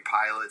 great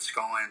pilots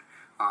going.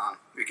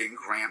 We're getting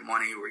grant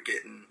money. We're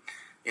getting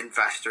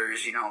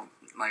investors.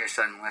 Like I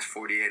said, in the last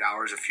 48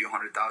 hours, a few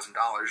 $100,000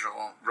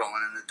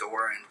 rolling in the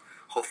door, and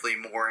hopefully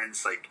more. And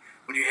it's like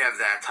when you have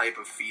that type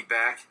of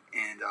feedback,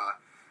 and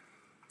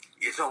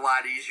it's a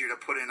lot easier to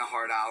put in the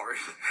hard hours.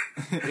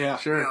 Yeah,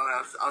 sure.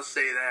 I'll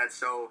say that.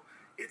 So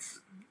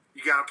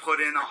you got to put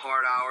in the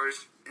hard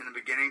hours in the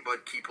beginning,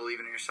 but keep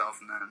believing in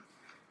yourself, and then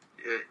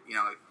it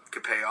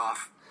could pay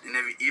off. And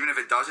even if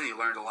it doesn't, you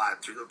learned a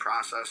lot through the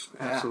process.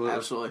 Absolutely.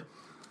 Absolutely.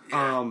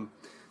 Yeah.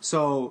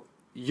 So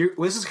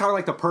this is kind of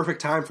like the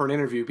perfect time for an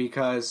interview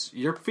because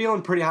you're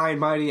feeling pretty high and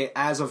mighty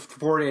as of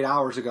 48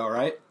 hours ago,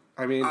 right?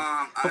 I mean,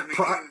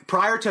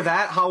 prior to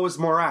that, how was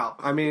morale?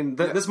 I mean,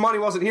 this money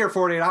wasn't here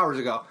 48 hours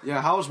ago.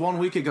 Yeah, how was 1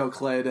 week ago,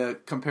 Clay,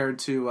 compared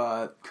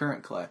to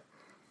current Clay?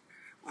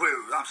 Wait,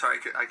 I'm sorry,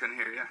 I couldn't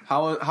hear you.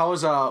 How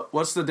was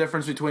what's the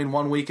difference between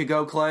 1 week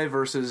ago Clay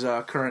versus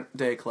current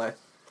day Clay?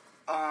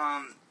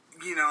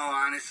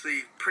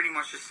 Honestly, pretty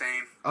much the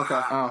same.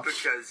 Okay.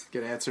 Because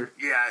good answer.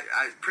 Yeah,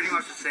 pretty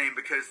much the same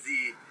because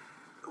the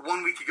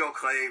 1 week ago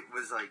Clay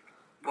was like,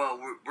 well,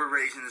 we're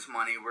raising this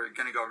money. We're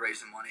gonna go raise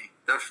the money.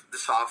 The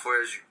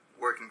software is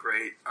working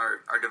great.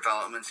 Our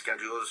development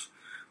schedule is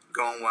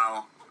going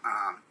well.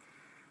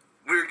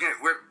 We're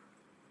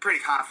pretty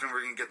confident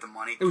we're gonna get the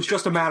money. It was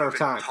just a matter of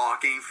time.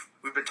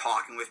 We've been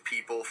talking with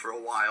people for a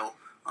while,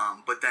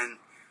 but then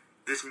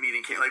this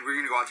meeting came. Like, we're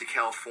gonna go out to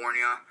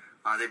California.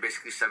 They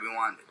basically said we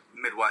want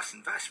Midwest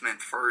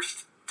investment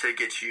first to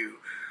get you.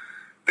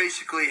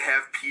 Basically,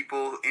 have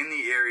people in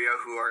the area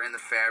who are in the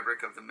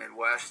fabric of the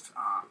Midwest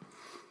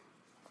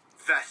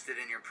vested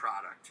in your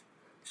product.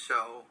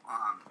 So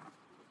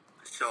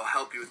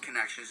help you with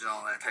connections and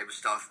all that type of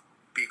stuff.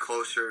 Be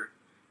closer,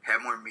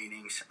 have more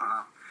meetings.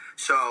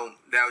 So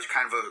that was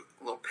kind of a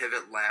little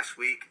pivot last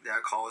week.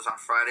 That call was on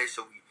Friday.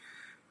 So we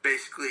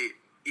basically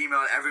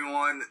emailed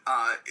everyone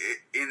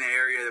in the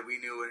area that we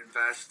knew would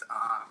invest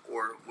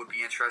or would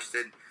be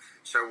interested.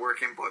 Started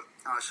working, but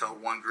so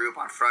one group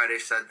on Friday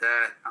said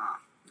that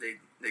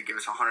they give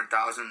us $100,000.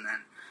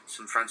 Then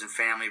some friends and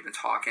family have been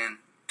talking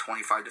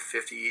 25 to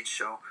 50 each.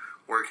 So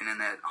working in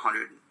that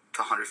 100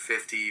 to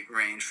 150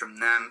 range from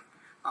them.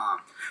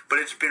 But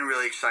it's been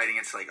really exciting.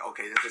 It's like,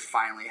 okay, this is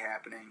finally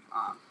happening.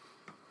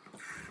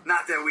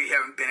 Not that we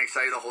haven't been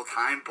excited the whole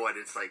time, but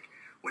it's like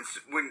when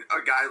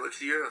a guy looks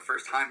at you the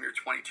first time you're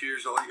 22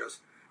 years old, he goes,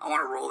 I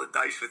want to roll the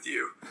dice with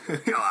you. I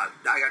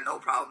got no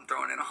problem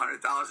throwing in $100,000.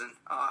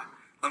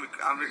 I'm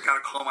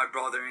gonna call my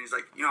brother, and he's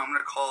like, I'm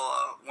gonna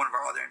call one of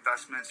our other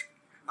investments.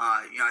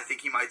 I think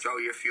he might throw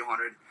you a few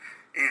hundred,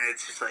 and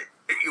it's just like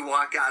you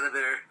walk out of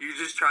there, you're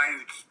just trying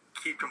to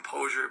keep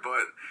composure,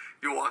 but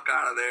you walk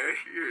out of there,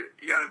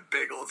 you got a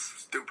big old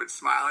stupid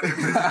smile on your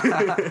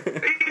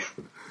face.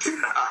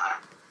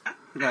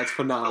 That's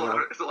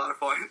phenomenal. It's a lot of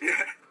fun.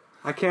 Yeah.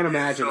 I can't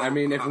imagine. So, I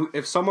mean,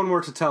 if someone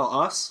were to tell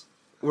us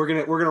we're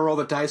gonna roll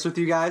the dice with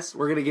you guys,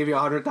 we're gonna give you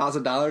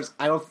 $100,000.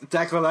 I don't.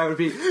 Declan and I would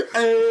be.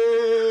 Hey!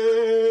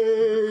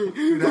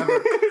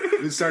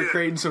 We'd start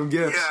creating some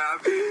gifts. Yeah, I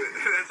mean,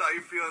 that's how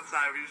you feel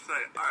inside. You're just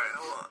like, all right,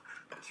 well,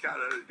 just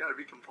gotta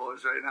be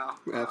composed right now.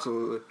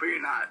 Absolutely. But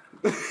you're not.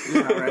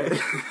 Yeah, right.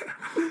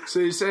 So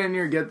you're saying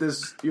you're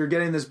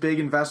getting this big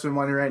investment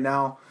money right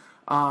now.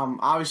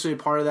 Obviously, a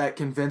part of that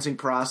convincing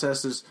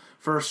process is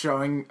first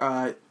showing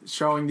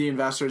the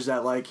investors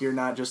that, like, you're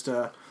not just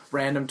a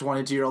random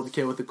 22-year-old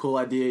kid with a cool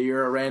idea.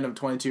 You're a random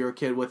 22-year-old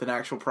kid with an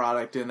actual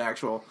product and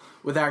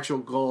with actual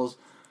goals.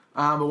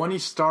 But when you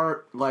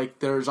start, like,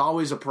 there's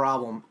always a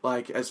problem,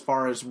 like, as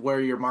far as where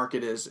your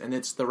market is, and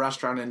it's the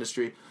restaurant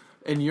industry.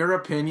 In your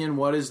opinion,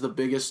 what is the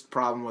biggest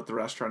problem with the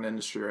restaurant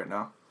industry right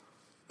now?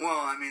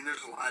 Well, I mean,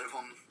 there's a lot of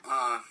them,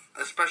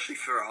 especially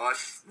for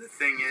us. The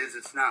thing is,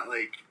 it's not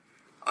like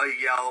a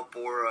Yelp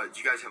or do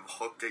you guys have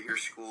Hooked at your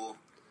school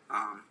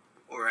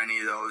or any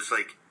of those,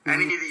 like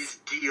any of these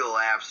deal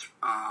apps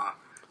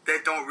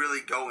that don't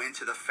really go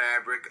into the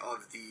fabric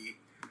of the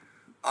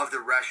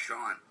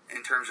restaurant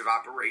in terms of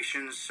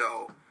operations.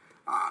 So,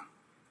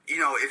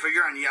 if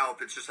you're on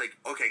Yelp, it's just like,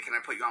 okay, can I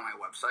put you on my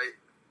website?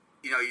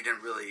 you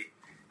didn't really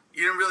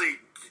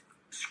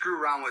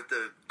screw around with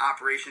the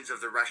operations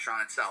of the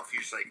restaurant itself.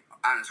 You're just like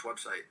on this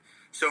website.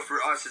 So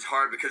for us, it's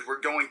hard because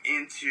we're going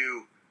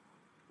into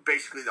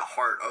basically the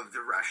heart of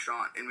the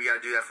restaurant, and we got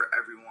to do that for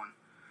everyone.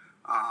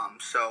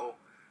 So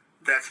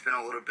that's been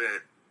a little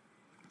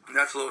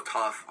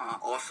tough.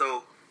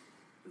 Also,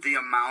 the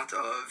amount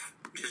of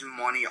just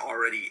money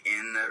already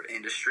in the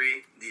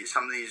industry.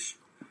 Some of these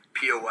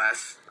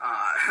POS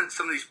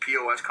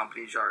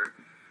companies are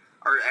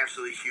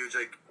absolutely huge.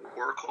 Like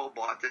Oracle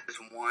bought this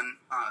one,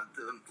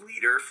 the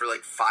leader, for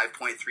like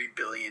 $5.3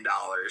 billion.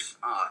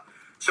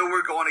 So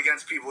we're going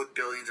against people with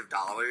billions of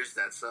dollars.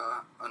 That's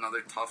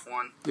another tough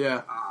one.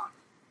 Yeah.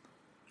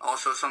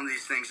 Also, some of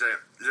these things that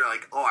they're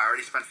like, oh, I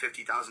already spent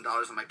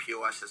 $50,000 on my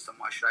POS system.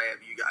 Why should I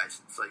have you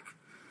guys? It's like,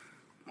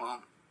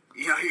 well,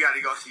 you got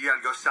to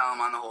go sell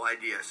them on the whole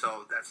idea.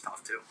 So that's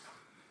tough too.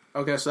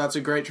 Okay, so that's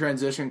a great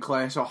transition,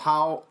 Clay. So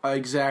how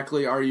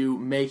exactly are you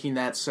making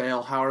that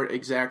sale? How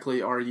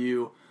exactly are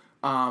you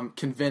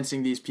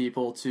convincing these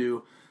people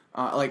to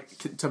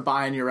to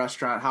buy in your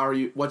restaurant?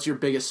 What's your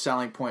biggest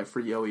selling point for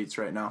Yo Eats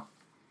right now?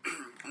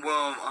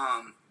 Well,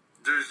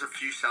 there's a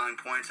few selling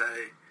points.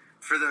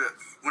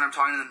 When I'm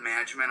talking to the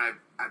management,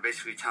 I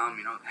basically tell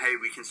them, hey,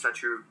 we can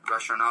set your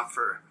restaurant up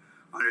for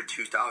under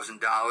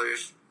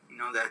 $2,000.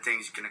 That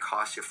thing's going to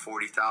cost you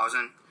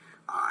 $40,000.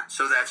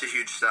 So that's a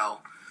huge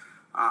sell.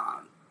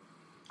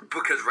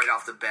 Because right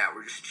off the bat,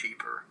 we're just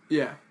cheaper.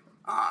 Yeah.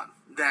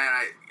 Then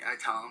I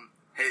tell them,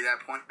 hey,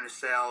 that point of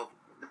sale,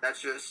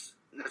 that's just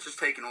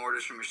taking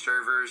orders from your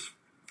servers.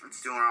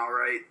 It's doing all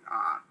right.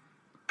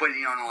 But,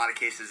 in a lot of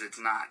cases, it's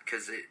not,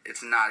 because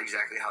it's not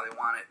exactly how they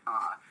want it.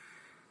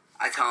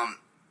 I tell them,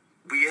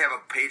 we have a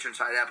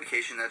patron-side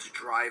application that's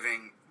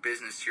driving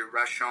business to your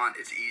restaurant.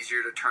 It's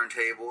easier to turn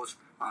tables,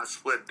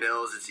 split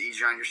bills. It's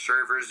easier on your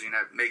servers. You're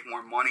going to make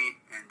more money,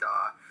 and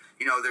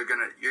you're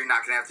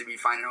not going to have to be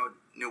finding a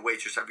new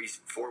waitress every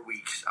 4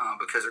 weeks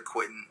because they're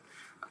quitting.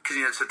 Because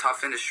it's a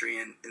tough industry,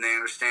 and they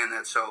understand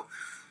that. So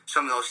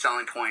some of those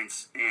selling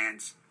points and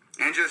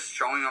just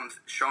showing them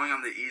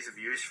the ease of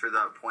use for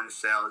the point of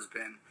sale has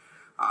been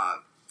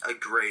a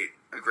great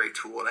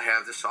tool to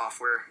have the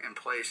software in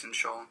place and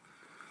show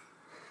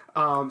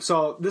them.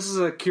 So this is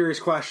a curious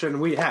question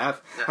we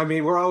have. Yeah. I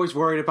mean, we're always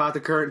worried about the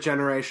current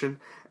generation,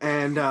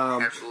 and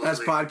Absolutely. As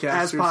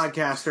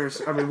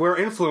podcasters, I mean, we're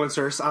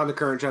influencers on the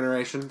current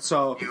generation.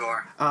 So You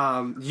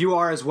are. you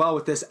are as well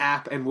with this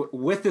app, and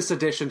with this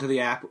addition to the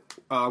app,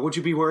 would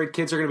you be worried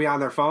kids are going to be on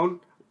their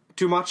phone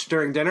too much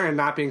during dinner and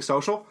not being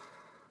social?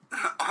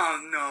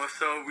 No.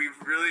 So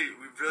we've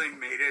really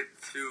made it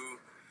to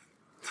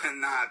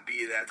not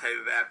be that type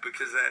of app,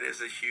 because that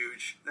is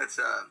it's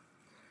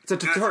a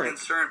deterrent.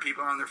 concern.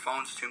 People are on their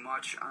phones too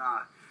much.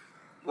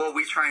 What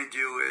we try and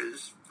do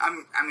is,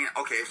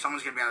 okay, if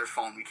someone's going to be on their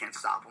phone, we can't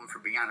stop them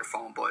from being on their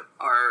phone, but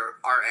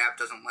our app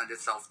doesn't lend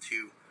itself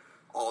to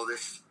all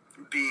this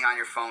being on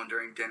your phone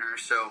during dinner.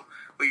 So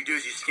what you do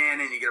is you scan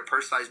in, you get a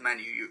personalized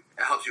menu.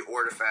 It helps you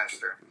order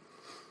faster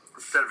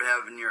instead of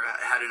having your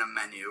head in a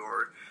menu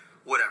or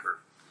whatever.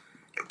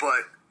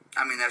 But,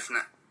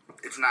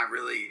 it's not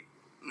really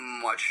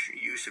much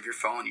use of your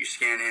phone. You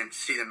scan in,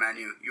 see the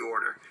menu, you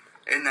order.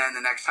 And then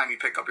the next time you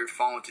pick up your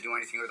phone to do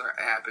anything with our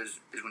app is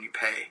when you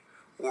pay.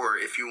 Or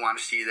if you want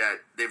to see that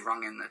they've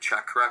rung in the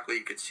check correctly,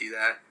 you could see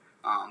that.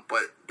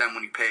 But then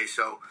when you pay,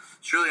 so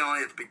it's really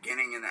only at the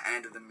beginning and the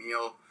end of the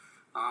meal.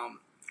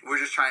 We're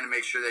just trying to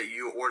make sure that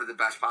you order the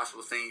best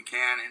possible thing you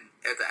can, and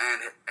at the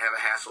end have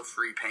a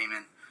hassle-free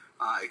payment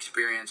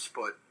experience.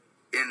 But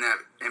in that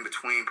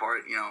in-between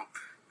part,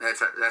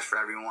 that's for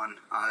everyone.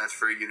 That's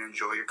for you to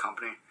enjoy your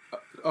company.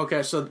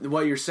 Okay, so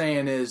what you're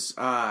saying is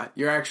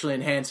you're actually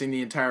enhancing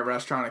the entire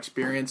restaurant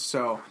experience.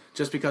 So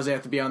just because they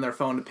have to be on their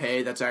phone to pay,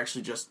 it's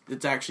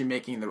actually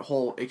making the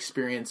whole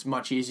experience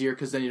much easier,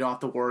 because then you don't have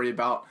to worry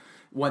about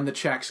when the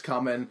check's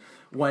coming,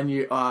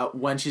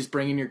 when she's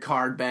bringing your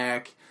card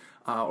back,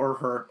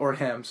 or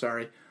him.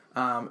 Sorry,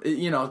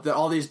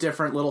 all these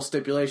different little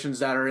stipulations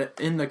that are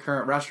in the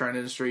current restaurant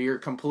industry. You're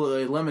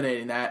completely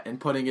eliminating that and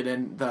putting it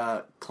in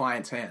the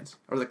client's hands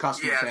or the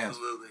customer's hands. Yeah,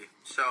 absolutely.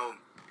 So.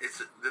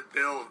 The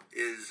bill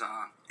is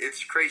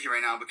it's crazy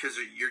right now, because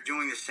you're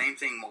doing the same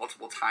thing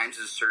multiple times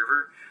as a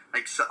server.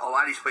 Like, so a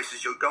lot of these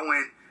places, you'll go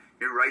in,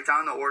 you write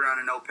down the order on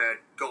a notepad,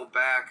 go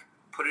back,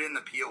 put it in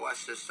the POS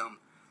system.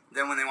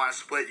 Then when they want to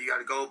split, you got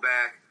to go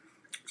back,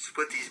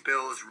 split these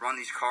bills, run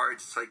these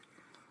cards. It's like,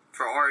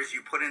 for ours,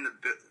 you put in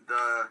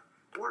the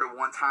order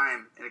one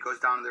time and it goes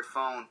down to their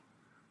phone,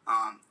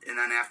 and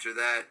then after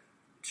that,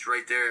 it's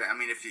right there.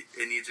 If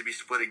it needs to be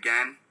split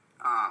again,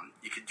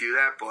 you could do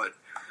that, but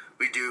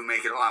we do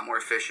make it a lot more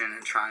efficient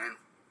and try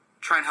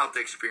and help the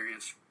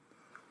experience.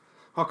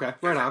 Okay,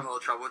 right Having on. a little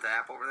trouble with the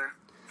app over there?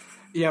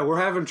 Yeah,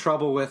 we're having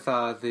trouble with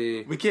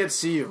the... We can't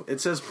see you.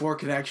 It says poor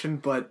connection,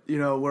 but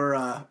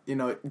we're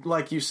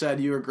like you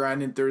said, you were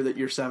grinding through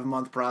your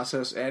 7-month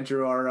process.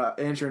 Andrew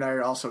and I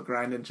are also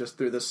grinding just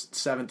through this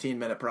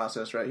 17-minute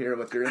process right here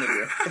with your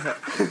interview.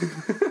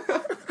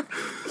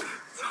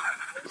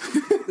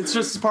 It's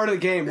just part of the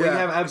game. We Yeah.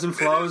 have ebbs and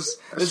flows.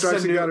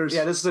 Strikes and gutters.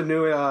 This is a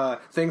new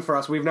thing for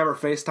us. We've never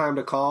FaceTimed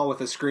a call with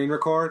a screen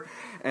record,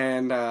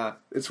 and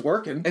It's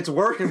working. it's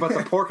working. But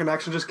the poor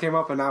connection just came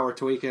up, and now we're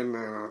tweaking.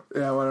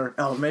 Yeah, whatever.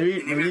 Oh, maybe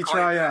You need me to call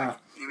try. you back?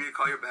 You need me to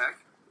call you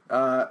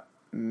back?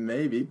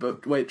 Maybe,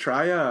 but wait.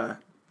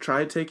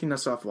 Try taking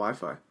us off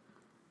Wi-Fi,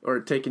 or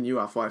taking you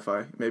off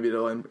Wi-Fi. Maybe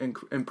it'll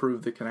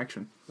improve the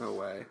connection. No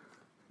way.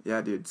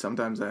 Yeah, dude.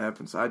 Sometimes that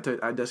happens. I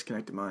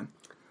disconnected mine.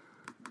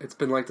 It's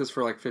been like this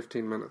for like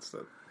 15 minutes.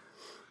 Then.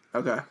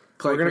 Okay.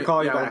 We're gonna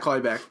call you yeah, back. We'll call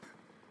you back.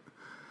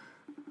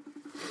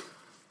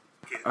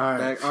 All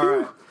right. All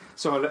right.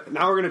 So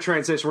now we're going to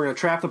transition. We're going to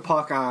trap the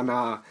puck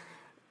on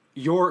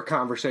your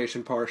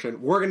conversation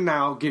portion. We're going to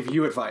now give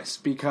you advice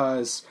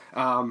because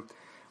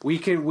we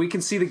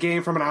can see the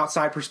game from an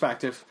outside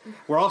perspective.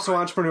 We're also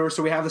entrepreneurs,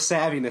 so we have the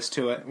savviness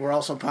to it. We're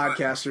also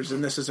podcasters,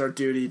 and this is our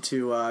duty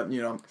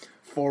to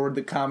forward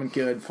the common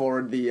good,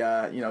 forward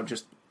the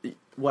just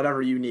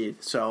whatever you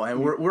need. So, and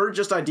we're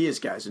just ideas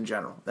guys in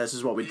general. This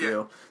is what we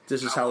do.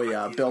 This is how we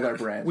build our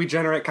brand. We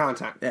generate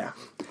content. Yeah.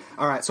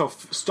 All right. So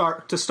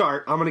to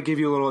start, I'm going to give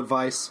you a little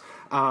advice.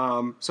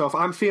 So if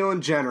I'm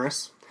feeling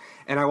generous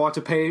and I want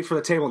to pay for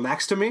the table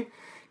next to me,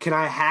 can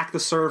I hack the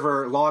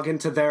server, log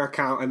into their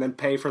account, and then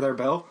pay for their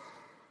bill?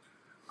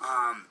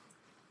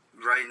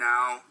 Right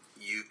now,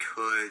 you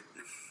could.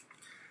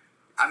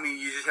 I mean,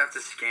 you just have to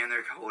scan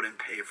their code and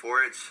pay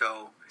for it.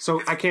 So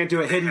I can't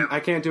do it hidden.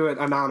 I can't do it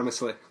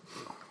anonymously.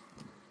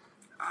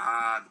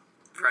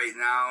 Right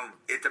now,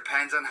 it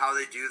depends on how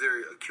they do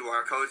their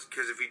QR codes.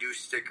 Because if we do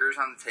stickers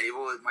on the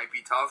table, it might be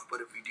tough. But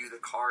if we do the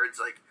cards,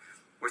 like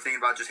we're thinking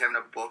about just having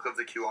a book of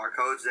the QR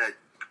codes that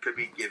could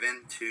be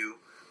given to.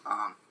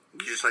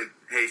 You just like,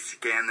 hey,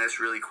 scan this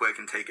really quick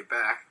and take it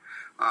back.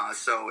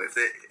 So if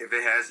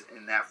it has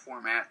in that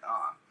format,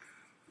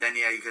 then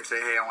yeah, you could say,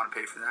 hey, I want to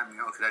pay for them.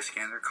 Could I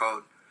scan their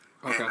code?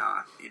 Okay. And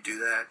you do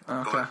that.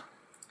 Okay. But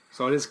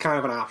So it is kind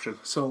of an option.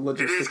 So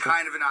it is logistically,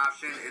 kind of an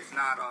option. It's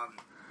not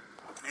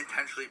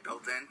intentionally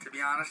built in, to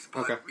be honest.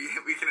 But Okay.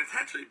 we can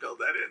intentionally build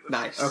that in.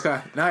 Nice.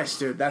 okay, nice,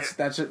 dude. That's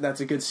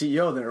a good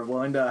CEO there,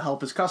 willing to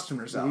help his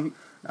customers out,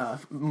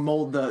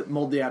 mold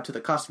the app to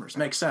the customers.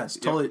 Makes sense.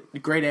 Totally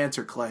great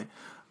answer, Clay.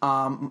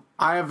 I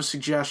have a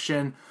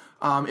suggestion.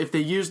 If they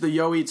use the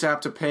Yo Eats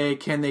app to pay,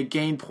 can they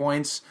gain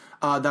points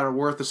that are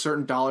worth a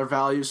certain dollar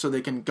value so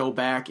they can go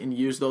back and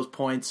use those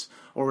points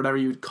or whatever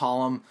you would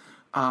call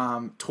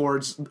them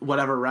towards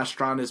whatever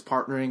restaurant is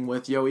partnering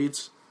with Yo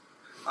Eats?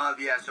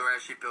 Yeah, so we're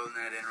actually building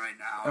that in right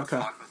now. Okay. I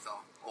was talking with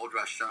the old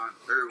restaurant,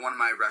 or one of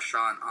my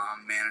restaurant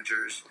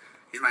managers.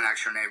 He's my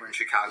next door neighbor in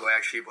Chicago,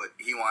 actually, but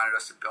he wanted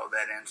us to build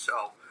that in.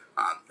 So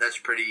that's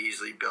pretty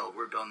easily built.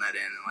 We're building that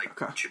in, and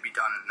Okay. it should be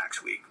done in the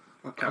next week.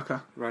 Okay.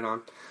 Right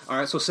on. All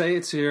right, so say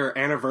it's your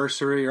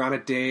anniversary, you're on a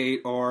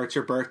date, or it's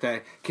your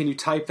birthday. Can you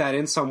type that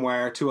in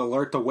somewhere to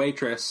alert the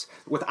waitress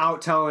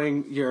without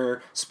telling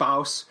your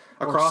spouse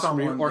across from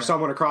you someone, or yeah.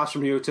 someone across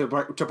from you to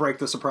break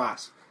the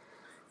surprise?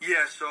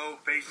 Yeah, so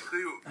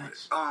basically,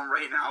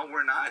 right now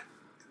we're not.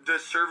 The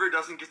server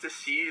doesn't get to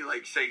see,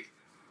 like, say,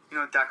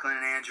 Declan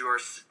and Andrew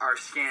are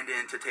scanned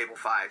in to table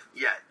 5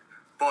 yet,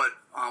 but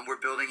we're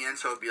building in,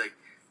 so it'd be like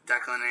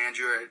Declan and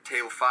Andrew are at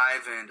table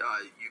 5, and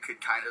you could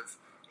kind of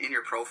in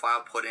your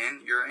profile put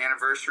in your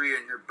anniversary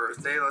and your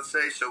birthday, let's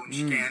say. So when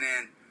you scan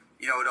in,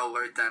 it'll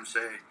alert them,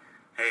 say,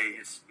 hey,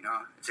 it's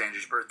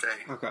Andrew's birthday.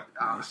 Okay.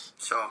 Nice.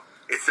 So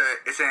it's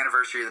an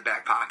anniversary of the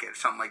back pocket,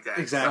 something like that.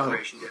 Exactly.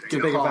 Celebration dinner. It's a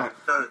big event.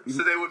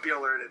 So they would be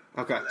alerted.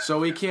 Okay. for that. So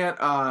we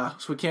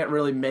can't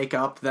really make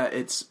up that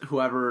it's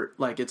whoever,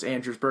 like it's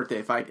Andrew's birthday.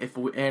 If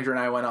Andrew and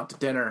I went out to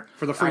dinner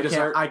For the free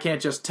dessert? I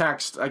can't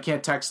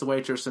text the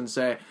waitress and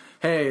say,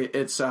 hey,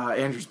 it's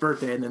Andrew's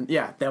birthday, and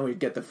then we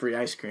get the free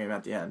ice cream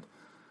at the end.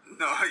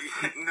 No.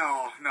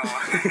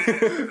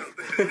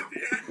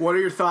 What are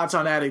your thoughts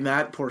on adding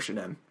that portion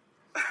in?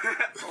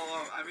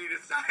 Well, I mean,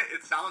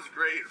 it sounds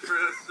great for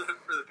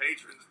the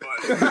patrons,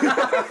 but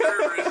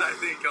servers, I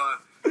think,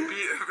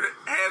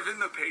 having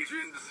the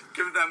patrons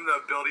give them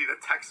the ability to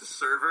text the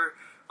server,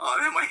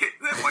 that might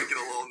get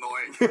a little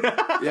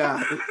annoying.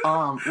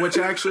 Yeah, which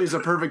actually is a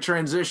perfect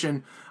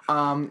transition.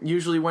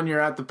 Usually when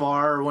you're at the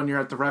bar or when you're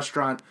at the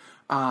restaurant,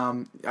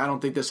 I don't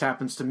think this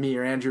happens to me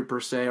or Andrew per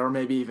se, or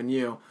maybe even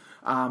you,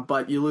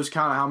 but you lose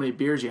count of how many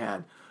beers you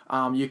had.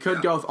 You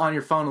could go on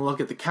your phone and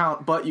look at the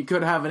count, but you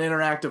could have an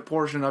interactive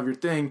portion of your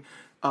thing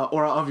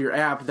or of your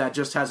app that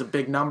just has a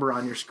big number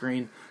on your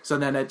screen. So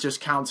then it just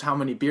counts how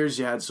many beers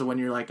you had. So when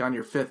you're like on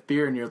your 5th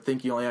beer and you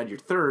think you only had your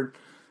 3rd,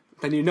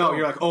 Then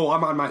you're like, oh,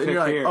 I'm on my 5th then you're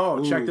like, beer.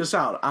 oh, check Ooh. this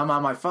out. I'm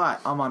on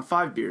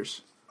 5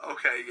 beers.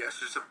 Okay, yes,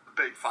 there's a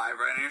big 5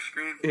 right on your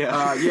screen.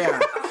 Yeah.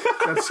 Yeah,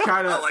 that's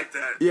kind of. I like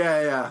that.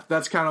 Yeah,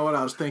 that's kind of what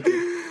I was thinking.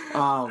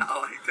 I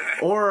like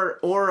that.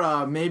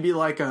 Or maybe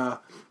like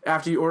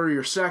after you order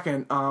your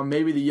second,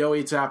 maybe the Yo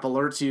Eats app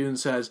alerts you and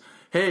says,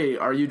 hey,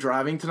 are you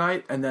driving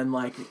tonight? And then,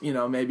 like, you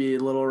know, maybe a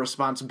little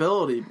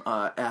responsibility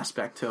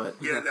aspect to it.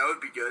 Yeah, that would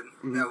be good.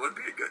 That would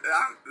be a good.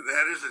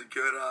 That is a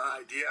good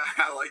idea.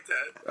 I like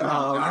that.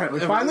 All right, we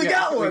finally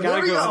got one.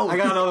 There we go. I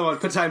got another one,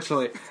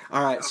 potentially.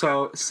 All right,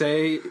 so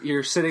say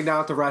you're sitting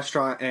down at the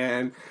restaurant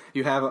and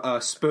you have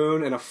a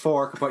spoon and a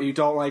fork, but you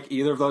don't like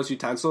either of those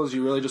utensils.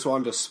 You really just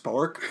wanted to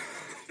spork.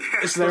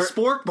 Is there a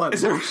spork button?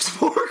 Is there a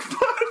spork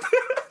button?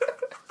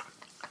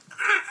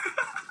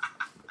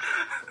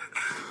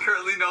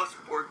 Currently, no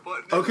sport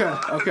button.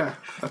 Okay,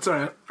 that's all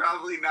right.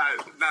 Probably not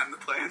in the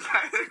plans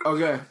either.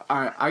 Okay,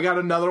 all right. I got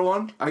another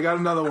one.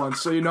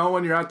 So you know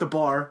when you're at the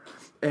bar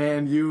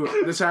and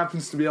this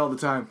happens to me all the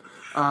time,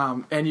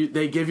 and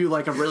they give you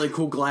like a really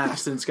cool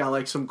glass and it's got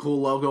like some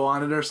cool logo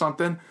on it or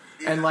something,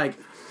 and like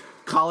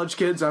college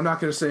kids, I'm not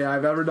going to say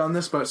I've ever done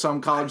this, but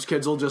some college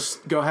kids will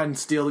just go ahead and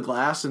steal the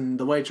glass and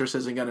the waitress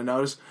isn't going to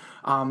notice.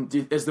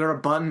 Is there a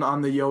button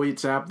on the Yo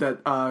Eats app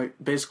that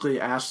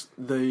basically asks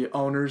the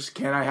owners,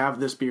 can I have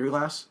this beer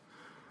glass?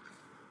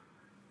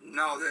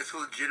 No, that's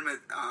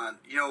legitimate.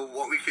 You know,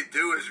 what we could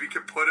do is we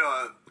could put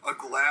a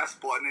glass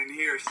button in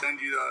here,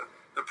 send you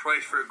the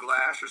price for a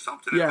glass or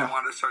something if they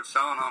wanted to start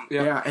selling them.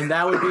 Yeah, and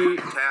that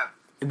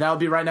would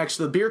be right next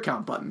to the beer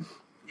count button.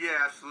 Yeah,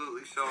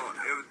 absolutely. So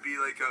it would be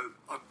like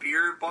a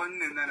beer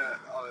button and then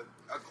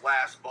a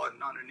glass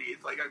button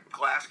underneath, like a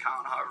glass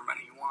count, however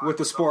many you want. With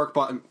the spork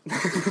button. Yeah,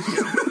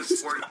 with the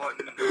spork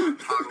button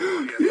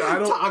toggle. Yeah. I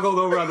don't toggled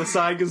over on the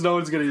side because no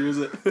one's going to use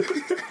it.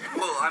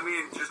 Well, I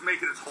mean, just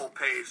make it its whole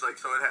page, like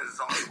so it has its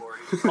own glory.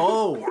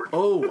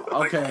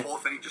 Okay. Like the whole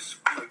thing just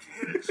like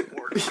hit it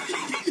sport.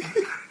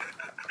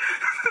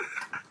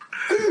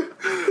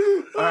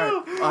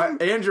 All right.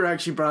 Andrew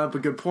actually brought up a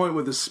good point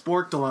with the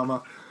spork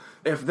dilemma.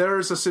 If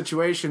there's a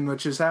situation,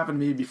 which has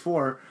happened to me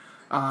before,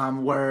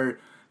 where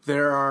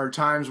there are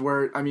times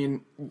where, I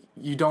mean,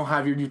 you don't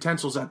have your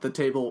utensils at the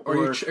table,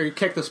 or you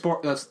kick the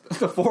fork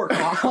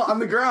off on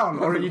the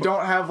ground, or you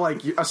don't have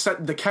like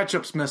the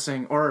ketchup's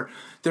missing, or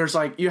there's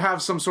like you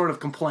have some sort of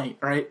complaint,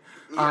 right?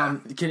 Yeah.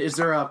 Is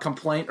there a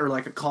complaint or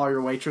like a call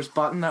your waitress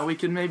button that we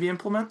can maybe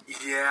implement?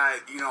 Yeah,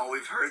 you know,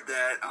 we've heard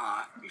that.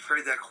 We've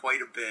heard that quite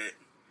a bit.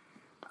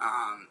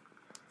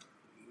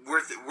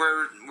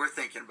 We're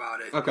thinking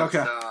about it.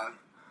 Okay.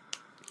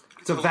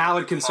 It's a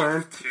valid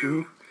concern.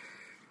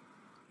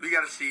 We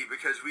got to see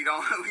because we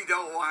don't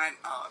want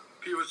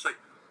people just like,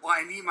 well,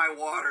 I need my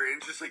water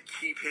and just like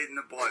keep hitting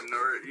the button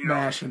or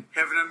mashing,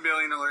 having a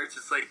million alerts.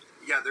 It's like,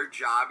 yeah, their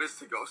job is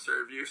to go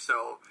serve you,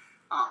 so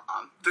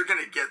they're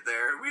gonna get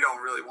there. We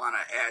don't really want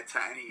to add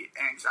to any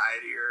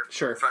anxiety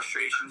or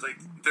frustrations. Like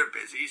they're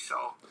busy,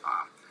 so.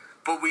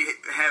 But we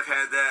have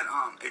had that.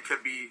 It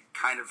could be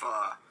kind of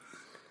a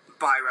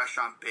by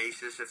restaurant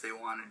basis if they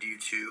wanted you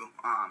to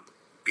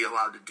be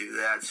allowed to do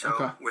that.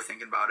 So we're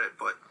thinking about it,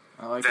 but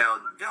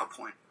valid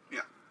point.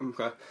 Yeah.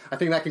 Okay. I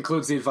think that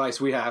concludes the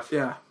advice we have.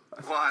 Yeah.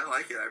 Well, I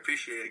like it. I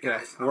appreciate it,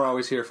 guys. Yeah, we're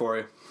always here for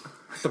you.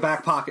 The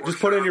back pocket. Just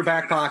put it in your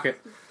back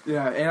pocket.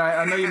 Yeah, and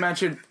I know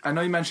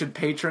you mentioned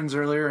patrons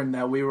earlier, and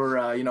that we were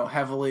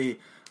heavily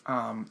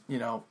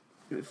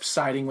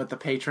siding with the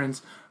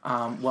patrons.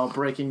 Well,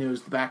 breaking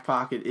news: the Back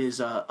Pocket is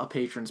a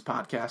patrons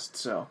podcast.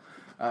 So,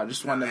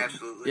 just wanted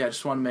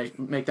to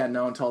make that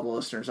known to all the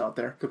listeners out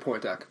there. Good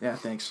point, Dak. Yeah,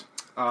 thanks.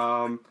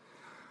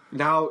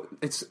 Now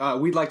it's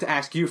we'd like to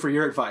ask you for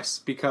your advice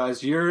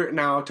because you're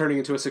now turning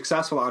into a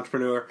successful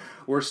entrepreneur.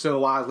 We're still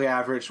wildly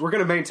average. We're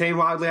going to maintain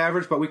wildly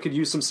average, but we could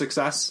use some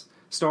success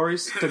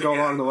stories to go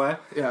along the way.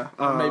 Yeah,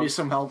 maybe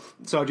some help.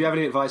 So, do you have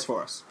any advice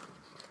for us?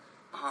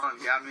 Yeah,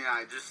 I mean,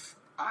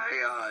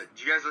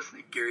 do you guys listen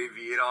to Gary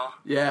Vee at all?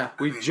 Yeah,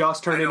 we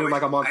just turned into him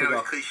like a month ago. I know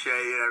it's cliche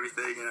and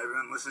everything, and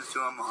everyone listens to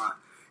him.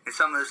 And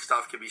some of this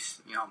stuff could be,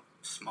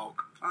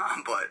 smoke.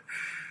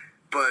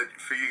 But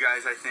for you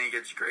guys, I think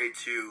it's great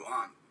to,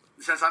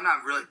 since I'm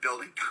not really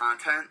building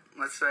content,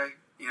 let's say,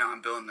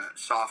 I'm building the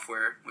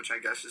software, which I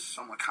guess is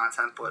somewhat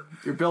content, but...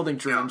 You're building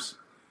dreams.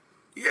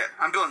 Yeah,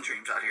 I'm building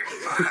dreams out here,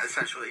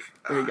 essentially.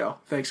 There you go.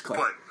 Thanks, Clay.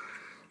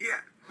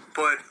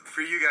 But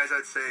for you guys,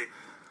 I'd say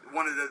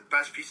one of the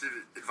best pieces of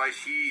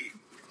advice he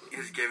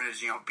has given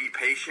is, be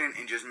patient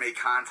and just make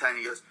content.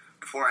 He goes,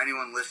 before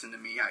anyone listened to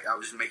me, I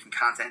was making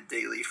content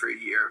daily for a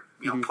year,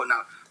 putting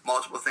out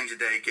multiple things a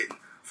day, getting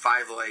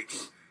 5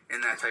 likes,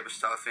 and that type of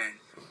stuff. And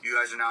you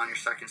guys are now in your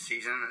second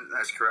season.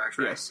 That's correct,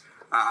 right? Yes.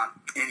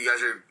 And you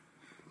guys are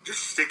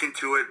just sticking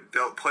to it,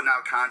 putting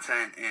out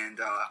content,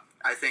 and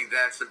I think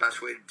that's the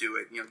best way to do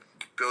it.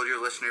 Build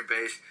your listener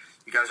base.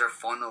 You guys are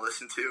fun to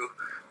listen to.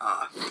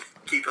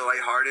 Keep it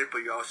lighthearted,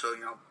 but you also,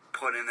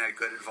 put in that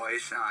good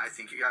advice. I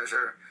think you guys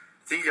are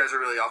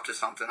really up to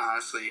something,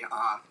 honestly.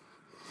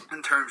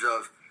 In terms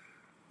of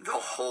the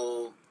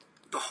whole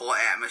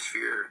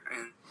atmosphere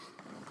and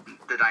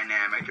the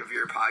dynamic of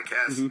your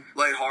podcast. Mm-hmm.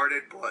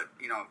 Lighthearted, but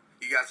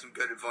you got some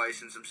good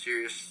advice and some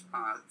serious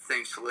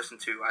things to listen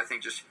to. I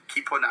think just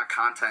keep putting out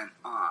content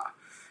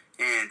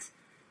and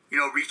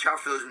reach out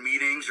for those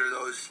meetings or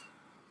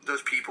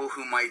those people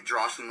who might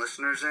draw some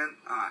listeners in.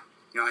 I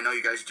know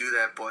you guys do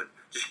that, but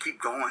just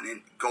keep going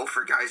and go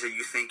for guys that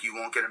you think you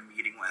won't get a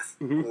meeting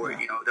with, or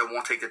that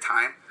won't take the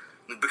time.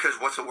 Because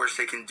what's the worst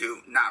they can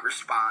do? Not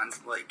respond.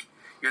 Like,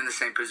 you're in the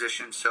same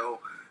position. So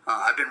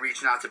I've been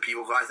reaching out to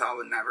people who I thought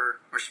would never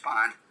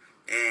respond,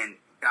 and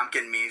I'm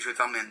getting meetings with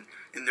them,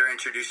 and they're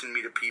introducing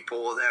me to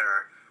people that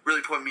are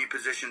really putting me in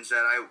positions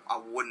that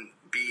I wouldn't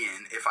be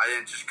in if I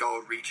didn't just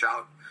go reach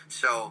out.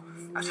 So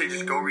I say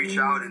just go reach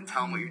out and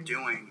tell them what you're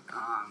doing.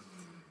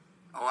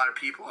 A lot of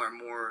people are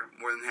more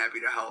than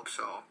happy to help.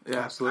 So Yeah,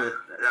 absolutely.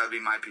 That would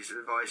be my piece of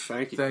advice.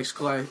 Thank you. Thanks,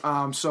 Clay.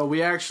 So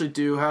we actually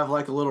do have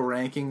like a little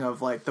ranking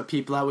of like the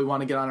people that we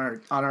want to get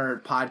on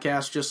our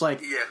podcast, just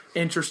like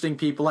interesting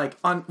people. Like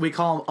we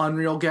call them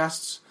unreal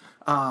guests.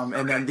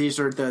 And then these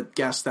are the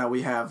guests that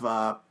we have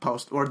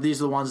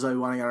these are the ones that we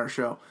want to get on our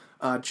show.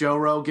 Joe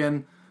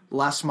Rogan,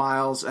 Les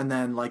Miles, and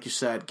then like you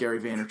said, Gary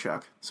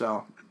Vaynerchuk.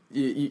 So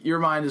your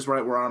mind is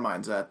right where our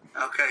mind's at.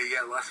 Okay,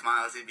 yeah, Les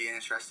Miles, he'd be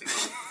interesting.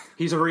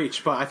 He's a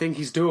reach, but I think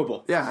he's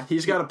doable. Yeah,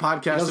 he's got a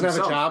podcast. He doesn't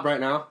himself. have a job right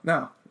now.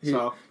 No,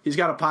 So he's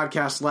got a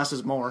podcast. Less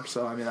is more.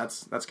 So I mean,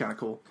 that's kind of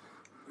cool.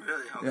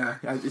 Really? Okay.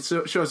 Yeah,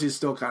 it shows he's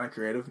still kind of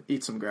creative.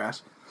 Eat some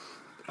grass.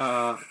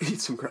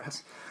 eat some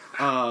grass.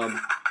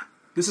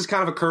 This is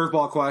kind of a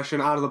curveball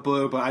question out of the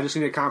blue, but I just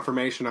need a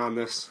confirmation on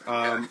this.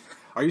 Are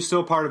you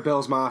still part of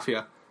Bill's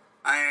Mafia?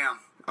 I am.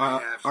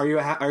 Are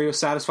you a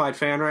satisfied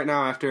fan right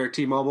now after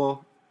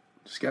T-Mobile?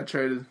 Just got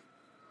traded.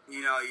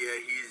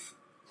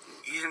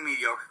 He's a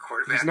mediocre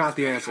quarterback. He's not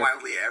the answer. He's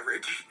wildly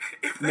average.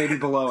 Maybe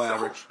below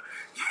average.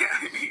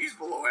 Yeah, he's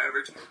below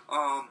average.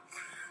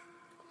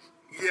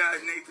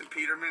 Nathan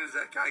Peterman, is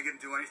that guy going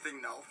to do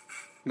anything?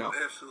 No,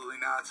 absolutely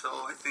not. So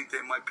I think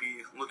they might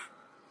be looking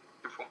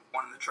for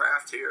one in the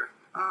draft here.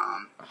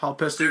 How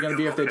pissed are you going to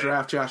be if they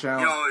draft Josh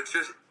Allen?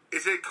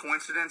 Is it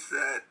coincidence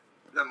that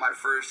my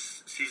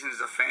first season as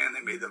a fan, they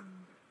made the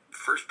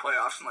first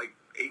playoffs in like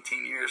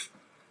 18 years?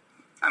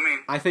 I mean,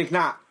 I think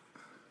not.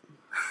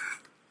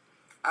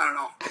 I don't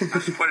know.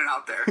 I'm just putting it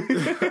out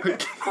there.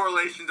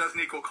 Correlation doesn't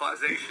equal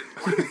causation.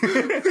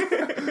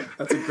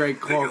 That's a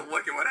great quote.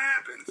 Look at what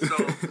happened. So,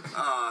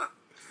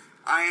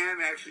 I am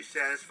actually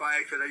satisfied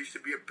because I used to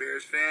be a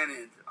Bears fan,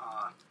 and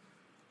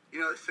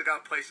they still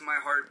got a place in my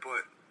heart,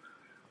 but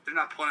they're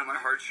not pulling at my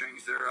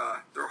heartstrings. They're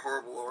a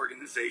horrible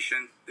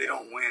organization. They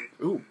don't win.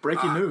 Ooh,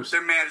 breaking news.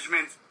 Their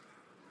management,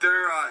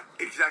 their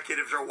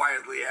executives are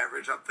wildly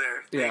average up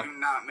there. They do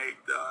not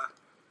make the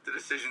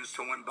decisions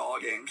to win ball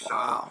games.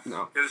 So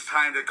No. it was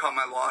time to cut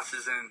my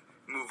losses and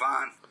move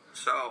on.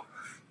 So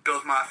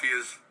Bill's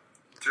Mafia's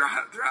they're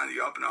on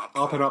the up and up.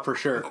 Up and up for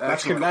sure.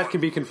 That can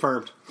be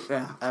confirmed.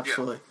 Yeah,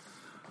 absolutely.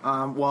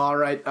 Well, all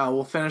right.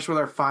 We'll finish with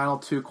our final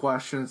two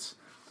questions.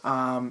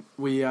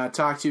 We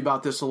talked to you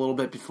about this a little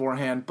bit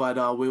beforehand,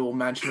 but we will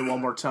mention it one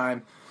more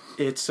time.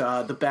 It's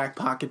the back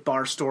pocket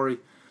bar story.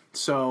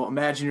 So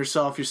imagine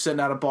yourself, you're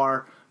sitting at a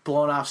bar,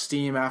 blowing off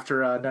steam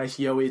after a nice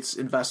Yo Eats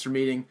investor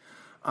meeting.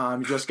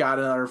 You just got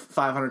another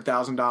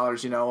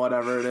 $500,000,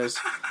 whatever it is.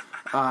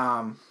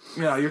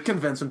 You're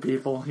convincing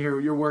people.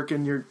 You're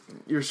working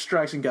your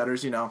strikes and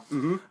gutters,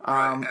 Mm-hmm.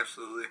 Right,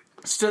 absolutely.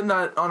 Sitting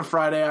on a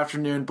Friday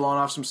afternoon, blowing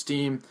off some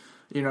steam.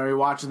 You're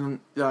watching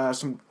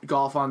some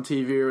golf on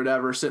TV or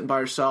whatever, sitting by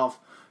yourself.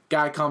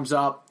 Guy comes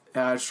up,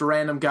 just a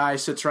random guy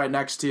sits right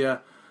next to you.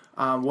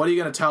 What are you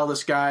going to tell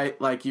this guy?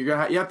 Like you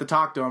have to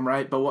talk to him,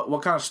 right? But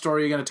what kind of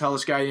story are you going to tell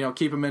this guy?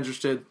 Keep him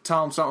interested.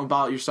 Tell him something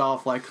about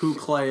yourself, like who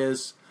Clay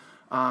is.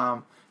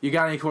 You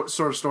got any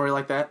sort of story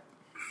like that?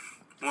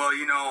 Well,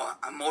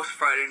 most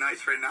Friday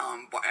nights right now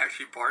I'm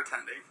actually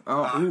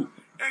bartending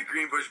at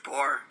Greenbush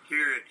Bar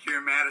here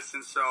in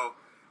Madison. So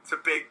it's a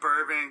big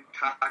bourbon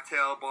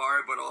cocktail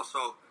bar, but also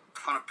a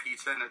ton of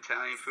pizza and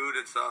Italian food.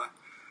 It's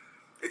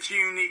a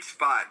unique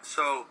spot.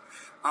 So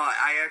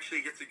I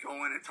actually get to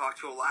go in and talk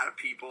to a lot of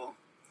people.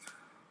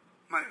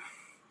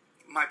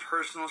 My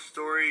personal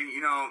story,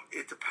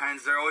 it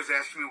depends. They're always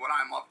asking me what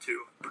I'm up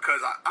to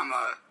because I'm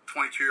a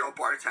 22-year-old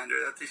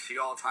bartender that they see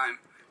all the time.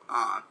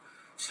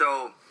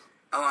 So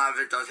a lot of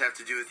it does have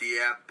to do with the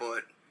app,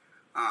 but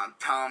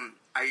tell them,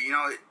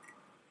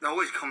 it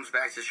always comes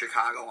back to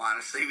Chicago,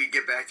 honestly. We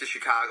get back to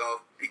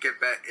Chicago,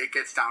 it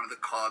gets down to the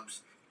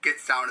Cubs,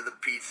 gets down to the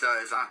pizza,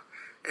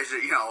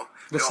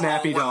 the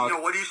snappy dog.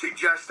 What do you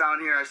suggest down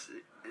here? I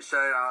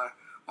said,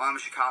 well, I'm a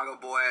Chicago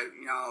boy,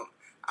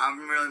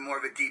 I'm really more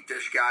of a deep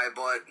dish guy,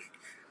 but,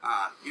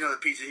 the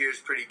pizza here is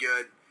pretty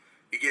good.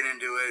 You get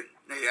into it.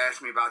 They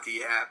ask me about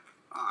the app.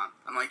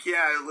 I'm like,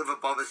 yeah, I live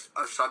above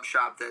a sub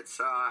shop that's,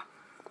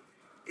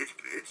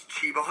 it's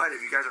Chiba Hut.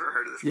 Have you guys ever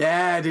heard of this place?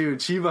 Yeah, dude,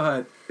 Chiba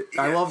Hut.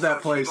 I love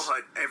that place. Chiba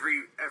Hut,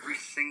 every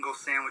single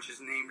sandwich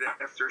is named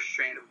after a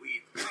strand of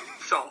wheat.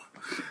 So,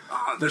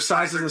 their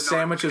size of the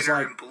sandwich is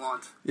like,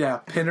 blunt. Yeah,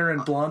 pinner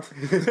and blunt.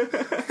 Yeah,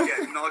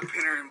 nug,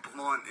 pinner, and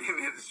blunt,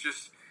 and it's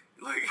just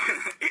like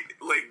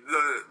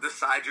the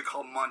sides are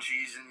called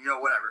munchies and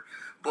whatever.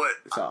 But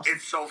awesome.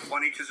 It's so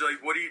funny because they're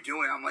like, "What are you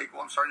doing?" I'm like,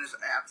 "Well, I'm starting this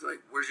app." They're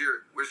like, "Where's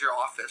your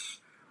office?"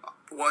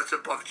 Well, it's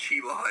above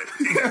Chiba Hut.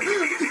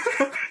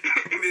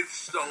 And it's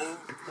so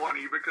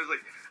funny because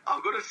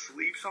I'll go to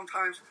sleep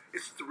sometimes.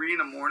 It's 3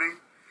 a.m.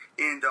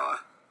 and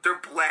they're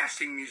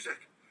blasting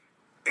music.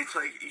 It's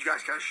like, you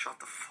guys gotta shut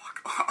the fuck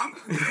up.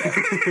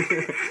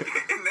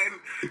 and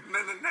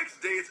then the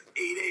next day it's 8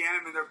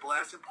 a.m. and they're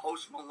blasting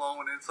Post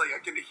Malone, and it's like I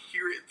can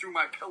hear it through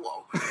my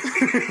pillow.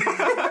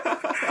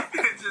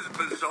 It's just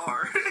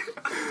bizarre.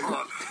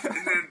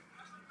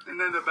 And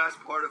then the best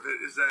part of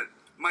it is that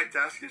my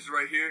desk is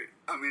right here.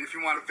 I mean, if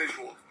you want a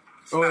visual.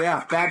 Oh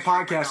yeah, bad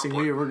podcasting.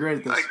 Right now, We're great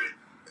at this. like,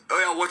 oh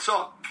yeah, what's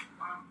up?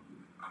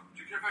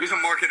 He's a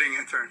marketing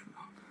intern.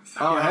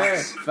 Oh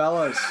hey,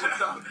 fellas.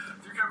 What's up?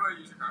 Do you care about a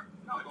user card?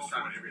 No, go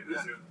for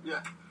it.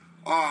 Yeah.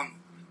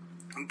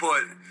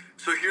 But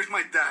so here's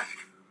my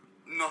desk.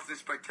 Nothing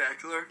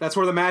spectacular. That's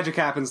where the magic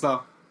happens,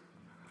 though.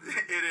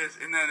 It is,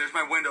 and then there's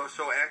my window.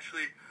 So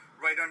actually,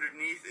 right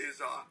underneath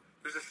is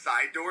there's a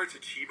side door. It's a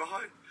Chiba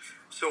hut.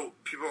 So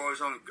people are always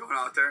going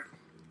out there,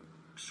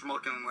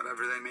 smoking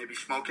whatever they may be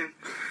smoking.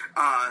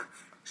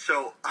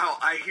 So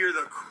I hear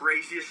the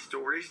craziest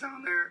stories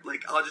down there.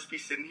 Like, I'll just be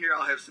sitting here.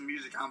 I'll have some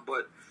music on,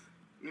 but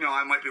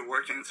I might be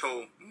working until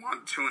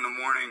 1, 2 in the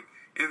morning.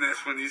 And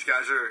that's when these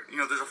guys are,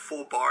 there's a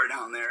full bar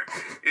down there.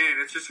 And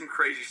it's just some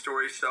crazy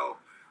stories. So,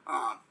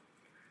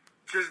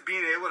 just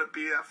being able to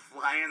be that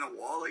fly in the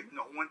wall, like,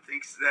 no one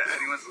thinks that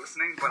anyone's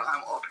listening, but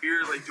I'm up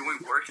here, like, doing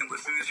work and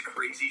listening to this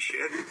crazy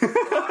shit.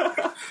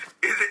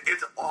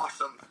 It's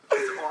awesome.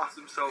 It's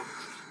awesome. So,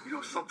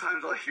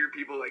 sometimes I'll hear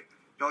people like,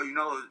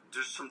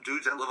 there's some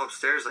dudes that live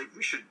upstairs, like,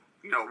 we should,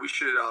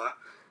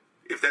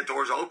 if that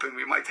door's open,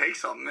 we might take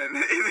something. And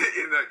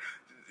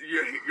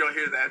you'll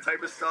hear that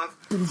type of stuff.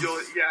 And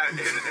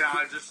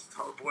I just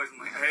tell the boys, I'm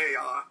like, hey,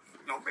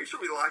 make sure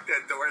we lock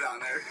that door down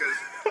there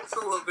because it's a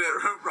little bit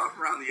rough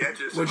around the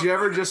edges. Would you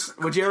ever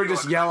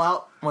just yell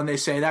out when they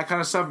say that kind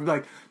of stuff? Be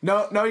like,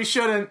 no, you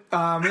shouldn't.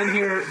 In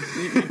here,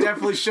 you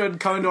definitely should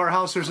come into our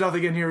house. There's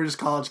nothing in here. We're just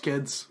college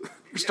kids.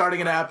 We're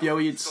starting an app. Yo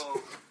Eats.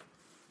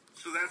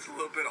 So that's a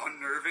little bit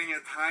unnerving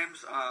at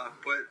times.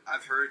 But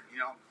I've heard,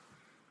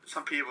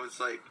 some people, it's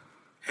like,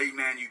 hey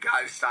man, you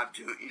gotta stop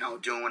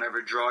doing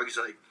whatever drugs.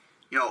 Like,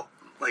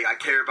 like, I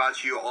care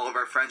about you. All of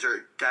our friends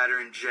are dead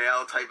or in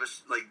jail. Type of,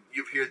 like,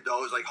 you hear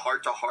those, like,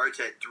 heart to hearts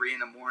at 3 in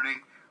the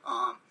morning.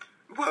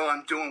 Well,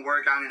 I'm doing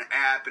work on an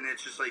app, and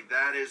it's just like,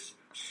 that is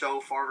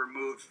so far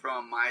removed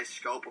from my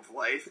scope of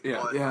life.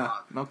 Yeah,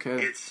 but,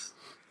 okay. It's,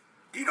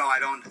 I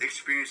don't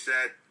experience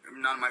that.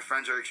 None of my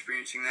friends are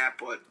experiencing that,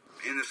 but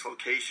in this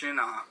location,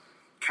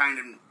 kind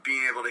of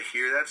being able to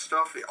hear that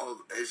stuff,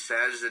 as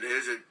sad as it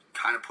is, it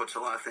kind of puts a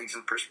lot of things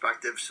in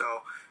perspective.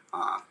 So,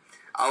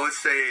 I would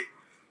say,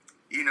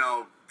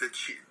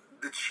 the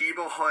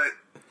Chiba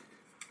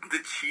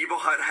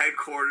Hut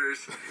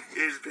headquarters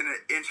has been an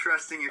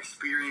interesting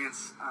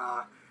experience.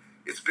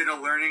 It's been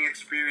a learning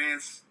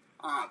experience.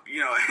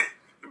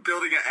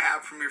 Building an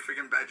app from your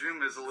freaking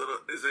bedroom is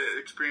an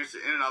experience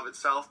in and of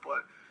itself.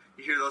 But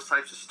you hear those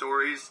types of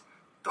stories,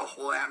 the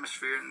whole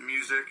atmosphere and the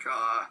music.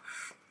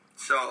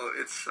 So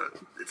it's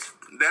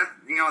that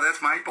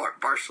that's my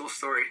Barstool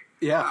story.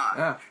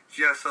 Yeah.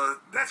 So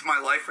that's my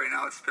life right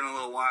now. It's been a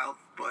little wild,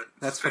 but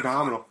That's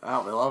phenomenal.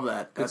 Oh, we love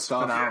that. That's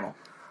stuff. phenomenal.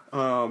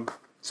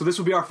 So this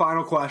will be our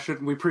final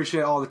question. We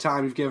appreciate all the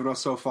time you've given us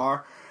so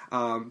far.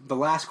 The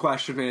last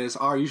question is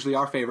usually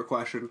our favorite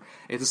question.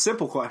 It's a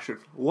simple question.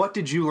 What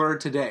did you learn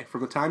today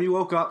from the time you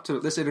woke up to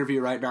this interview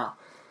right now?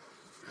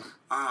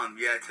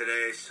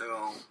 Today.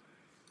 So,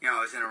 I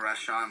was in a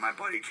restaurant. My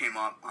buddy came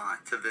up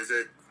to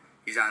visit.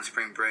 He's on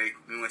spring break.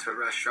 We went to a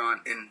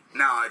restaurant, and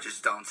now I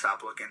just don't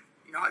stop looking.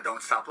 I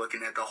don't stop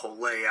looking at the whole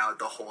layout,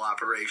 the whole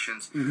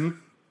operations. Mm-hmm.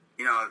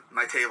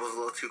 My table's a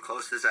little too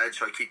close to this edge,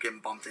 so I keep getting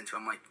bumped into.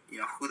 I'm like,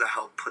 who the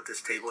hell put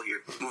this table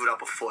here? Move it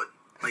up a foot.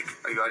 Like,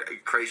 are you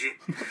crazy?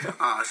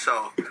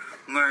 So,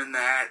 learn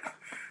that.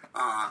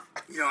 I've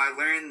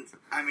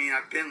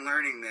been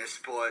learning this,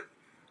 but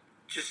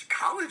just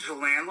college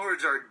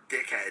landlords are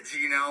dickheads,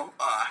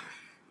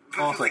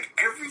 Awful. Like,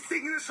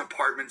 everything in this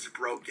apartment's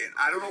broken.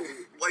 I don't know,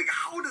 like,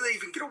 how do they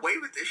even get away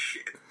with this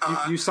shit?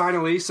 You sign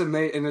a lease and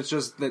it's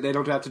just that they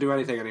don't have to do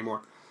anything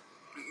anymore.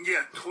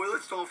 Yeah,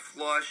 toilets don't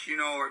flush,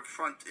 or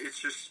front, it's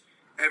just,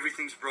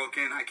 everything's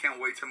broken. I can't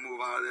wait to move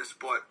out of this,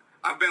 but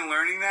I've been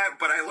learning that,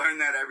 but I learn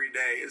that every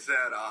day, is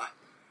that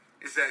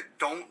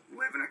don't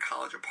live in a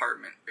college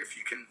apartment if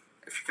you can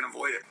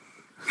avoid it.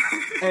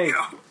 Hey,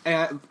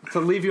 to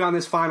leave you on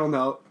this final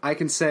note, I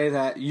can say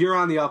that you're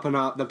on the up and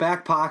up. The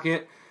back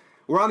pocket,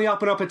 we're on the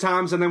up and up at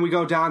times, and then we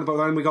go down, but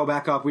then we go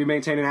back up. We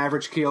maintain an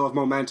average keel of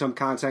momentum,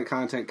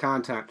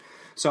 content.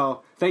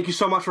 So, thank you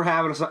so much for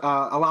having us,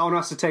 allowing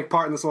us to take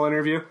part in this little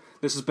interview.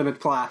 This has been a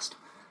blast.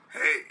 Hey,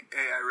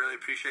 I really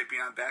appreciate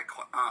being on back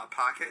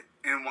pocket.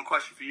 And one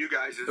question for you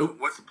guys is,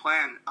 what's the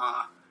plan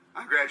on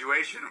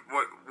graduation?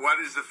 What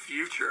is the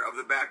future of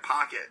the back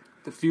pocket?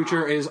 The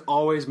future is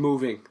always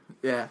moving.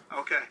 Yeah.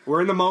 Okay.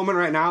 We're in the moment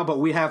right now, but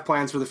we have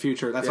plans for the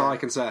future. That's all I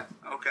can say.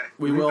 Okay.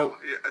 We will.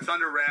 It's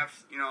under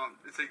wraps.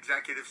 It's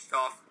executive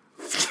stuff.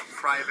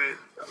 private.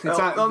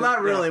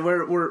 Not really.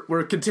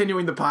 We're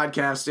continuing the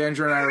podcast.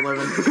 Andrew and I are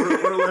living.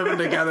 We're living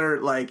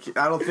together. Like,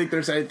 I don't think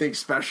there's anything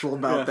special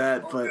about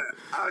that, but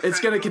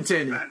it's going to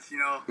continue. Suspense, you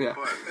know. Yeah.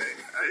 But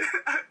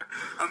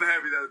I'm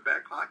happy that the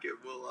back pocket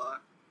will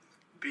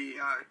be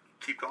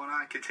keep going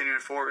on, continuing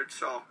forward.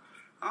 So,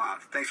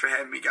 thanks for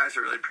having me, guys.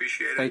 I really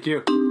appreciate it. Thank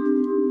you.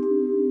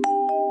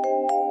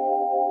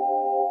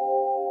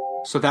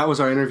 So that was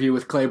our interview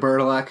with Clay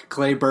Burdelik,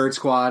 Clay Bird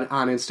Squad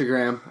on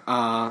Instagram.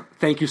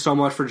 Thank you so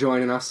much for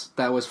joining us.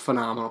 That was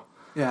phenomenal.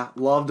 Yeah,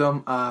 loved him.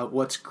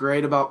 What's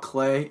great about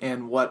Clay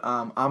and what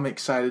I'm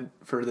excited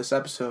for this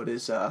episode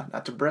is,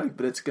 not to brag,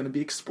 but it's going to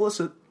be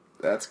explicit.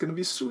 That's going to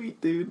be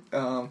sweet, dude.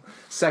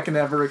 Second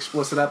ever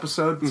explicit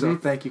episode, so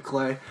thank you,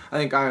 Clay. I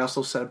think I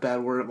also said a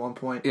bad word at one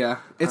point. Yeah,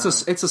 it's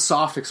a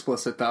soft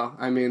explicit, though.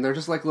 I mean, they're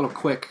just like little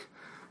quick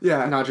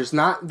nudges.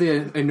 Not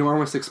the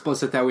enormous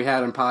explicit that we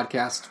had in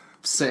podcast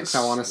 6,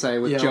 I want to say,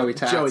 with Joey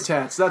Tats. Joey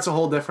Tats. That's a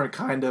whole different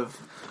kind of,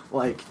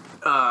 like,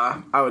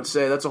 I would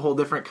say that's a whole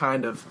different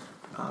kind of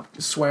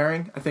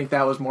swearing. I think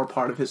that was more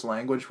part of his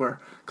language, where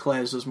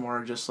Clay's was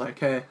more just like,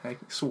 hey, I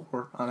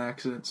swore on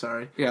accident,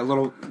 sorry. Yeah,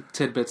 little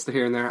tidbits to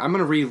here and there. I'm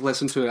going to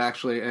re-listen to it,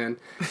 actually, and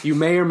you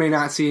may or may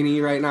not see an E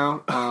right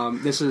now.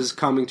 This is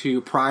coming to you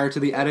prior to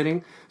the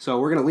editing, so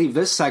we're going to leave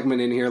this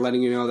segment in here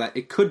letting you know that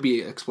it could be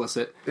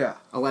explicit. Yeah.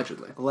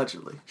 Allegedly,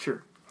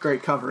 sure.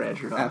 Great cover,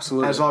 Andrew.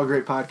 Absolutely. As all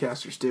great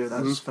podcasters do.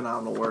 That was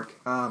phenomenal work.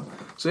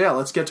 So yeah,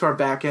 let's get to our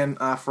back end.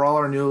 For all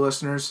our new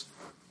listeners,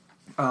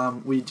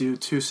 we do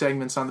 2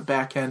 segments on the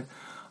back end.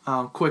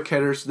 Quick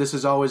hitters. This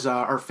is always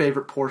our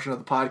favorite portion of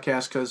the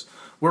podcast because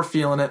we're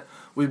feeling it.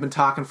 We've been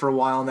talking for a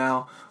while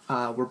now.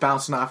 We're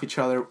bouncing off each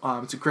other.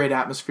 It's a great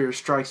atmosphere,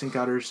 strikes and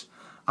gutters.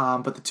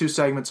 But the 2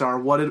 segments are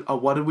what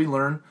did we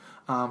learn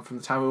from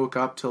the time we woke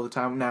up till the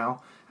time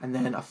now, and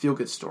then a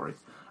feel-good story.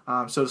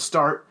 So to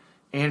start,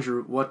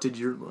 Andrew, what did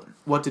you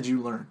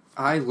learn?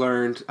 I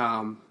learned,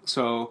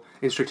 so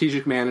in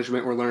strategic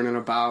management, we're learning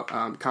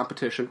about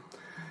competition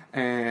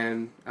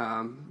and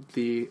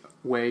the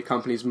way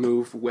companies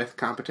move with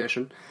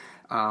competition.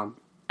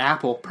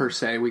 Apple, per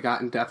se, we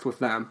got in depth with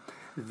them.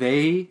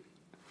 They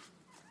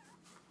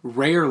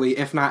rarely,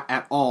 if not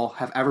at all,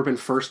 have ever been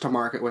first to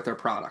market with their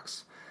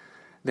products.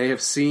 They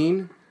have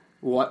seen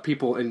what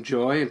people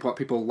enjoy and what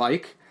people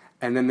like,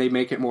 and then they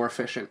make it more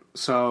efficient.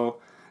 So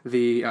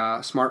the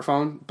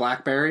smartphone,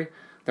 BlackBerry,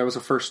 that was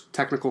the first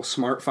technical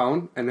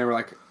smartphone, and they were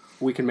like,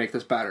 we can make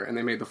this better. And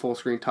they made the full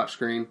screen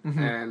touchscreen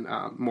and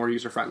more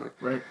user-friendly.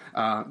 Right.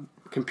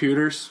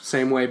 Computers,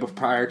 same way, but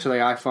prior to the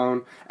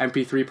iPhone.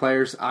 MP3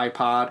 players,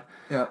 iPod.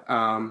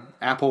 Yeah.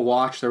 Apple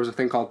Watch, there was a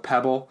thing called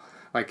Pebble.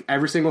 Like,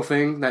 every single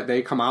thing that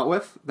they come out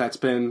with that's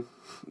been,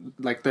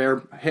 like,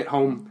 their hit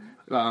home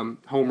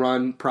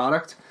run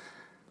product,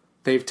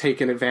 they've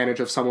taken advantage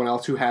of someone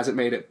else who hasn't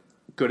made it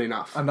good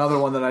enough. Another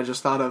one that I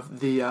just thought of,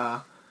 the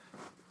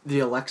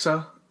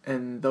Alexa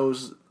and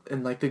those,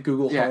 and like the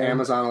Google Home.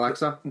 Amazon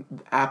Alexa.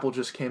 Apple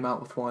just came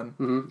out with one.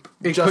 Mm-hmm.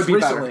 It just could be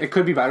recently. better. It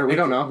could be better. We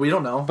don't know. We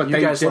don't know. But you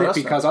they guys did let it us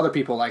because know. other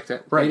people liked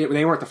it. Right.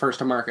 They weren't the first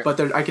to market.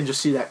 But I can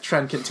just see that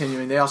trend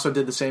continuing. They also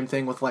did the same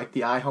thing with like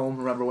the iHome.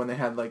 Remember when they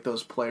had like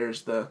those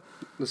players, the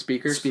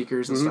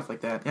speakers and stuff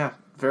like that. Yeah,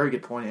 very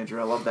good point, Andrew.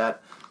 I love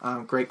that.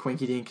 Great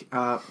quinky dink.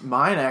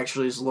 Mine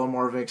actually is a little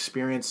more of an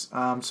experience.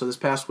 So this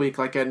past week,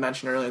 like I had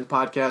mentioned earlier in the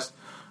podcast,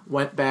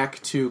 went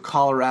back to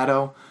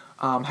Colorado.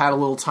 Had a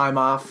little time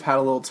off. Had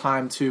a little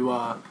time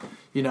to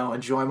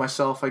enjoy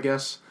myself, I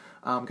guess.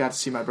 Got to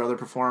see my brother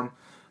perform.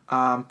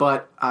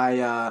 But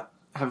I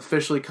have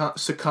officially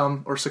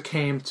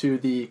succumbed to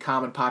the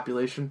common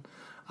population.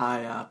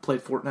 I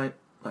played Fortnite,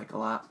 like, a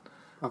lot.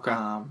 Okay.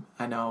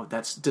 I know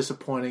that's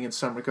disappointing in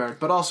some regard,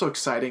 but also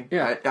exciting.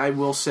 Yeah. I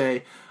will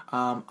say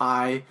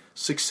I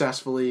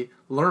successfully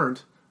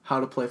learned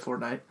how to play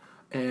Fortnite.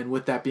 And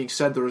with that being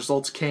said, the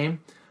results came.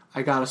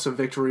 I got us a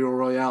victory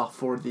royale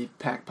for the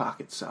Pack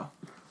Pocket, so...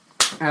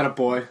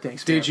 Attaboy.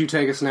 Thanks, Did man. you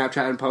take a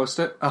Snapchat and post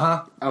it?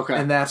 Uh-huh. Okay.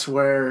 And that's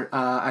where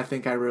I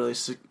think I really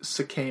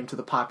succumbed to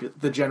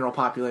the general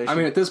population. I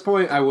mean, at this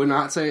point, I would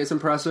not say it's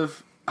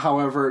impressive.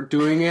 However,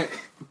 doing it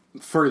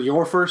for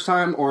your first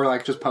time or,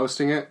 like, just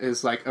posting it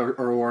is, like, a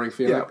rewarding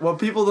feeling. yeah, what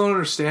people don't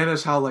understand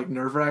is how, like,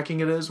 nerve-wracking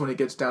it is when it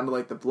gets down to,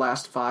 like, the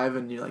last 5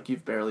 and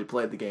you've barely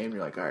played the game.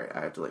 You're like, all right,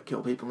 I have to, like,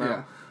 kill people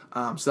now.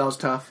 Yeah. So that was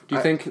tough. Do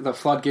you think the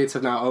floodgates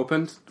have now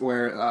opened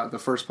where the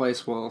first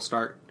place will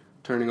start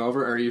turning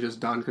over, or are you just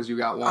done because you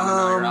got one and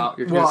now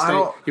you're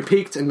out? You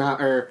peaked and now,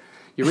 or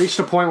you reached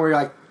a point where you're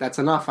like, that's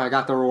enough. I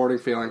got the rewarding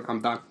feeling.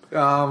 I'm done.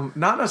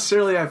 Not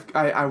necessarily.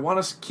 I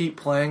want to keep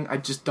playing. I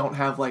just don't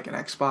have like an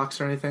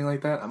Xbox or anything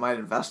like that. I might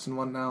invest in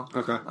one now.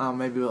 Okay.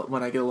 Maybe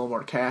when I get a little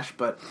more cash.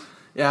 But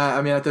yeah,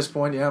 I mean at this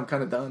point, I'm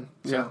kind of done.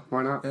 So, Yeah.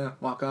 Why not? Yeah.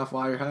 Walk off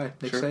while you're high.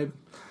 Nick Sure.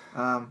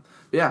 Saban.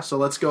 Yeah. So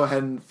let's go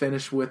ahead and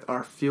finish with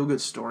our feel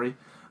good story.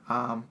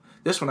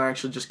 This one I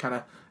actually just kind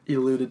of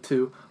alluded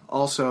to.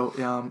 Also,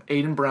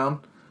 Aiden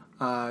Brown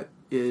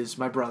is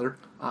my brother,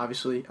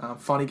 obviously.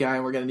 Funny guy,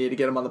 and we're going to need to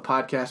get him on the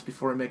podcast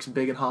before he makes it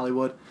big in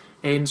Hollywood.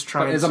 Aiden's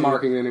trying But is a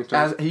marketing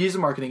intern. He's a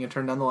marketing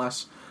intern,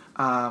 nonetheless.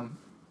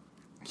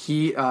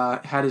 he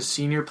had his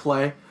senior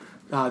play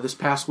this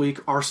past week,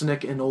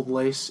 Arsenic and Old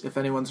Lace. If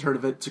anyone's heard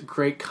of it, it's a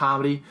great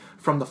comedy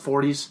from the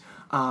 40s.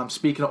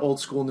 Speaking of old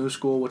school, new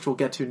school, which we'll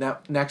get to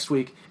next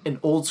week, an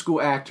old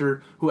school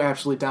actor who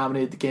absolutely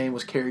dominated the game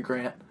was Cary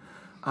Grant.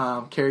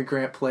 Cary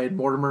Grant played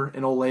Mortimer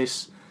in Old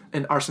Lace,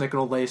 in Arsenic and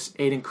Old Lace.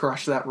 Aiden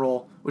crushed that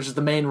role, which is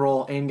the main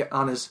role.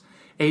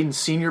 Aiden's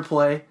senior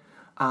play,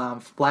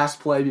 last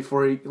play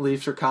before he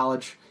leaves for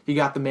college, he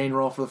got the main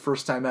role for the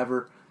first time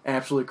ever.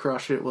 Absolutely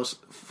crushed it. It was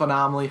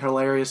phenomenally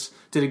hilarious.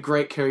 Did a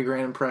great Cary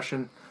Grant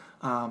impression.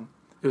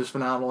 It was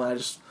phenomenal. I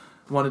just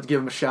wanted to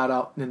give him a shout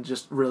out and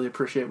just really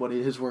appreciate what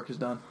his work has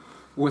done.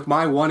 With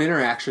my one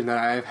interaction that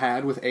I've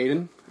had with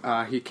Aiden,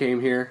 he came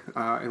here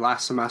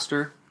last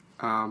semester.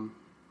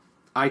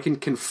 I can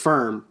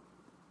confirm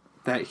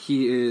that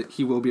he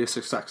will be a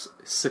success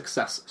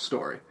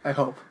story. I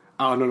hope.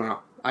 Oh, no.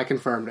 I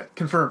confirmed it.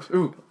 Confirmed.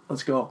 Ooh,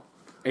 let's go.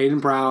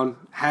 Aiden Brown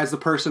has the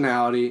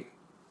personality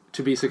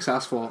to be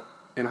successful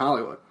in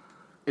Hollywood,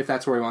 if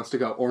that's where he wants to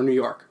go, or New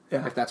York,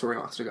 if that's where he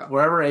wants to go.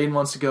 Wherever Aiden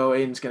wants to go,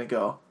 Aiden's going to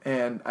go.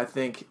 And I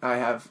think I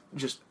have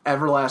just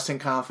everlasting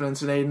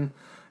confidence in Aiden.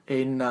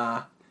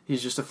 Aiden,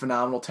 he's just a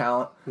phenomenal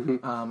talent.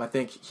 I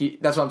think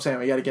that's what I'm saying.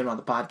 We got to get him on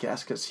the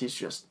podcast because he's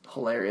just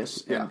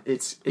hilarious. Yeah.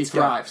 And he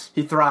thrives.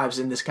 He thrives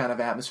in this kind of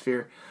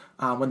atmosphere.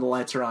 When the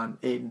lights are on,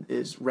 Aiden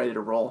is ready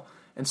to roll.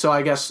 And so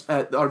I guess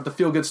the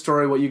feel-good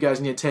story, what you guys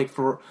need to take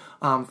for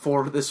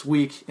this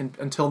week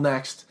until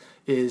next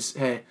is,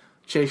 hey,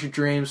 chase your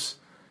dreams,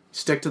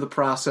 stick to the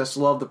process,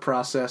 love the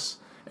process,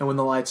 and when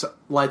the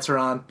lights are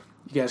on,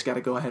 you guys got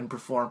to go ahead and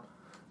perform.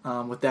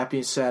 With that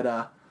being said,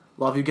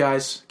 love you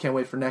guys. Can't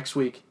wait for next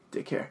week.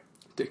 Take care.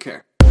 Take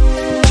care.